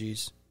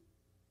strategies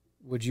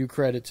would you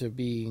credit to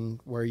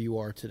being where you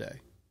are today?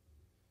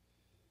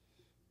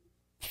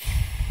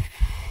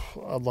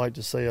 I'd like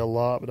to say a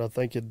lot, but I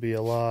think it'd be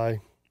a lie.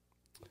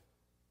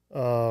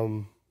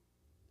 I'd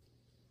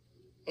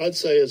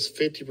say it's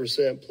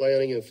 50%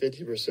 planning and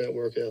 50%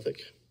 work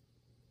ethic.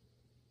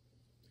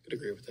 I could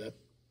agree with that.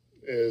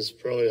 Is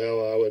probably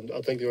how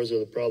I think those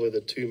are probably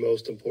the two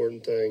most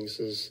important things.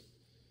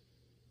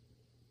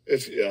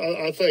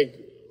 I think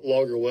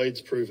Logger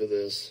Wade's proof of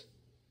this.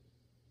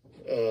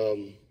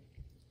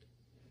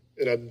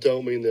 And I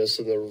don't mean this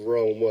in the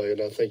wrong way,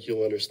 and I think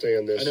you'll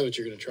understand this. I know what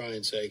you're going to try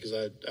and say, because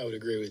I would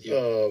agree with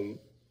you.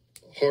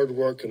 Hard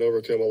work can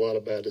overcome a lot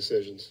of bad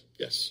decisions.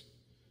 Yes.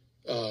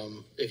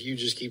 if you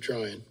just keep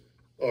trying.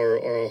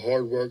 Our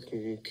hard work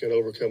can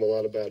overcome a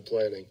lot of bad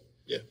planning.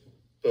 Yeah.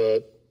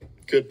 But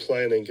good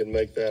planning can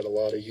make that a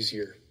lot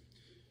easier.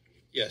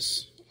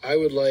 Yes. I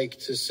would like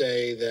to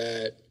say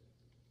that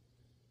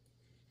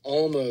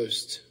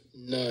almost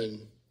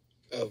none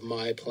of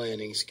my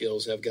planning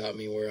skills have got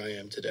me where I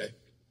am today.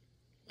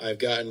 I've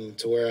gotten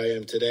to where I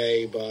am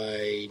today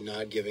by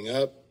not giving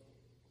up,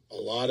 a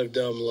lot of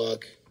dumb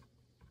luck,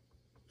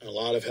 and a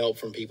lot of help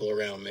from people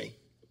around me.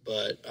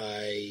 But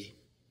I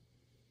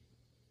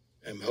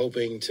am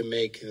hoping to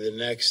make the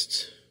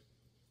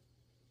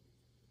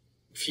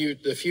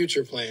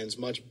future plans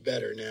much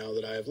better now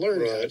that I've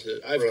learned how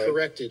to. I've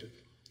corrected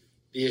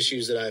the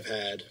issues that I've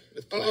had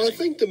with planning. I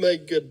think to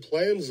make good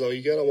plans, though,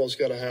 you almost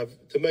got to have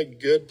to make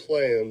good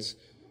plans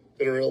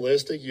that are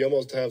realistic. You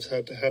almost have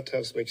to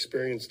have some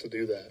experience to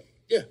do that.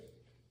 Yeah,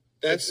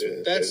 that's.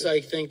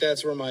 I think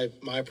that's where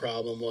my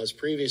problem was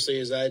previously,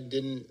 is I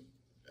didn't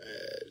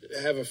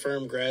have a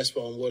firm grasp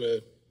on what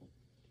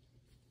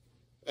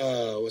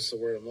what's the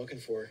word I'm looking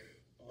for,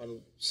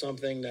 on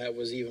something that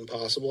was even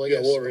possible. I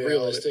guess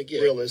realistic. Yeah,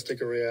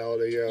 realistic or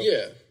reality.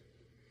 Yeah.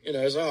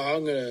 Yeah, it's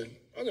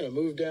I'm gonna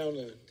move down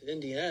to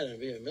Indiana and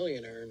be a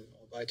millionaire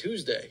by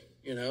Tuesday.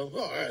 All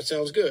right,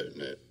 sounds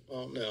good.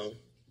 Well, no,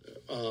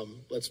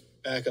 let's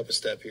back up a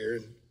step here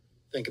and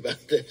think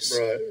about this.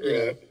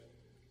 Right.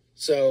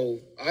 So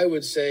I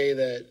would say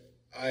that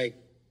I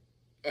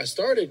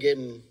started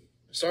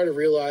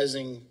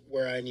realizing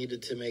where I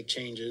needed to make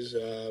changes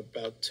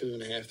about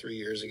 2.5, 3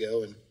 years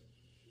ago,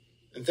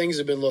 and things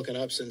have been looking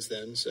up since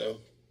then. So,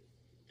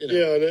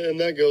 Yeah, and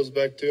that goes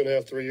back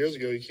 2.5, 3 years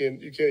ago. You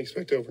can't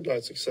expect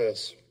overnight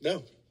success.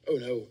 No. Oh,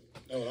 no.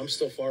 I'm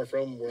still far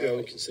from where I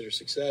would consider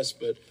success,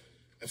 but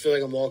I feel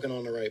like I'm walking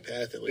on the right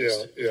path at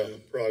least. Yeah.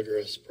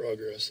 Progress.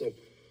 So,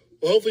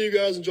 well, hopefully you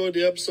guys enjoyed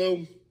the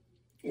episode.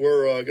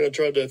 We're going to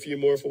try to do a few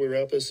more before we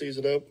wrap this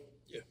season up.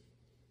 Yeah.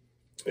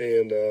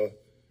 And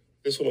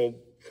this one will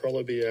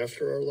probably be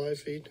after our live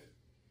feed.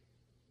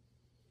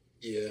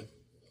 Yeah.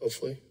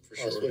 Hopefully. For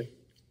sure. Possibly.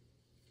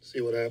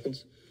 See what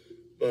happens.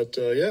 But,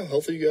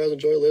 hopefully you guys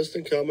enjoy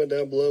listening. Comment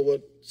down below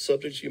what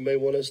subjects you may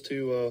want us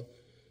to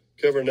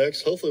cover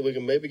next. Hopefully we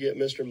can maybe get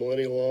Mr.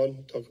 Millennial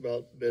on, talk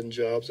about bidding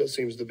jobs. That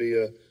seems to be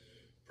a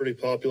pretty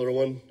popular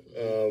one.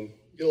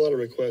 Get a lot of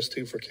requests,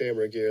 too, for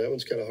camera gear. That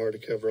one's kind of hard to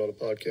cover on a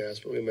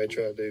podcast, but we may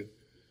try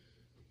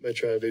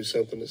to do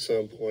something at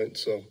some point.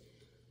 So,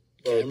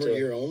 camera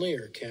gear only,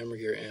 or camera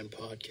gear and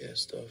podcast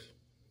stuff?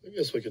 I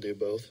guess we could do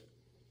both.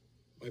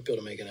 Might be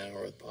able to make an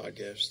hour with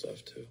podcast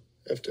stuff, too.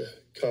 Have to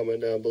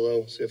comment down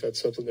below, see if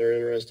that's something they're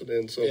interested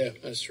in. So yeah,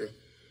 that's true.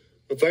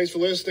 But thanks for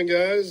listening,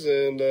 guys,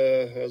 and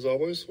as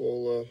always,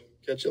 we'll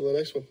catch you on the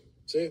next one.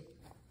 See you.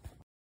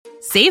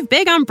 Save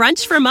big on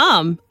brunch for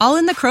mom, all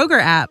in the Kroger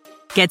app.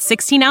 Get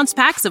 16-ounce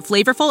packs of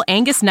flavorful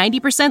Angus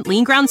 90%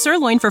 lean ground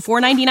sirloin for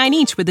 $4.99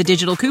 each with a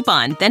digital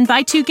coupon. Then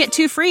buy 2, get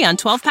 2 free on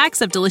 12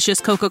 packs of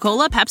delicious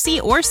Coca-Cola,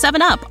 Pepsi, or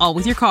 7-Up, all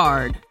with your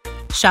card.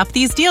 Shop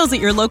these deals at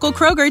your local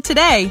Kroger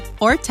today,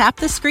 or tap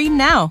the screen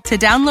now to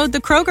download the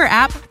Kroger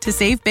app to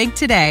save big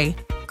today.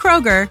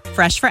 Kroger,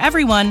 fresh for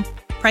everyone.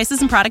 Prices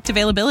and product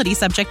availability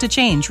subject to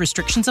change.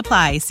 Restrictions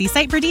apply. See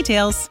site for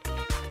details.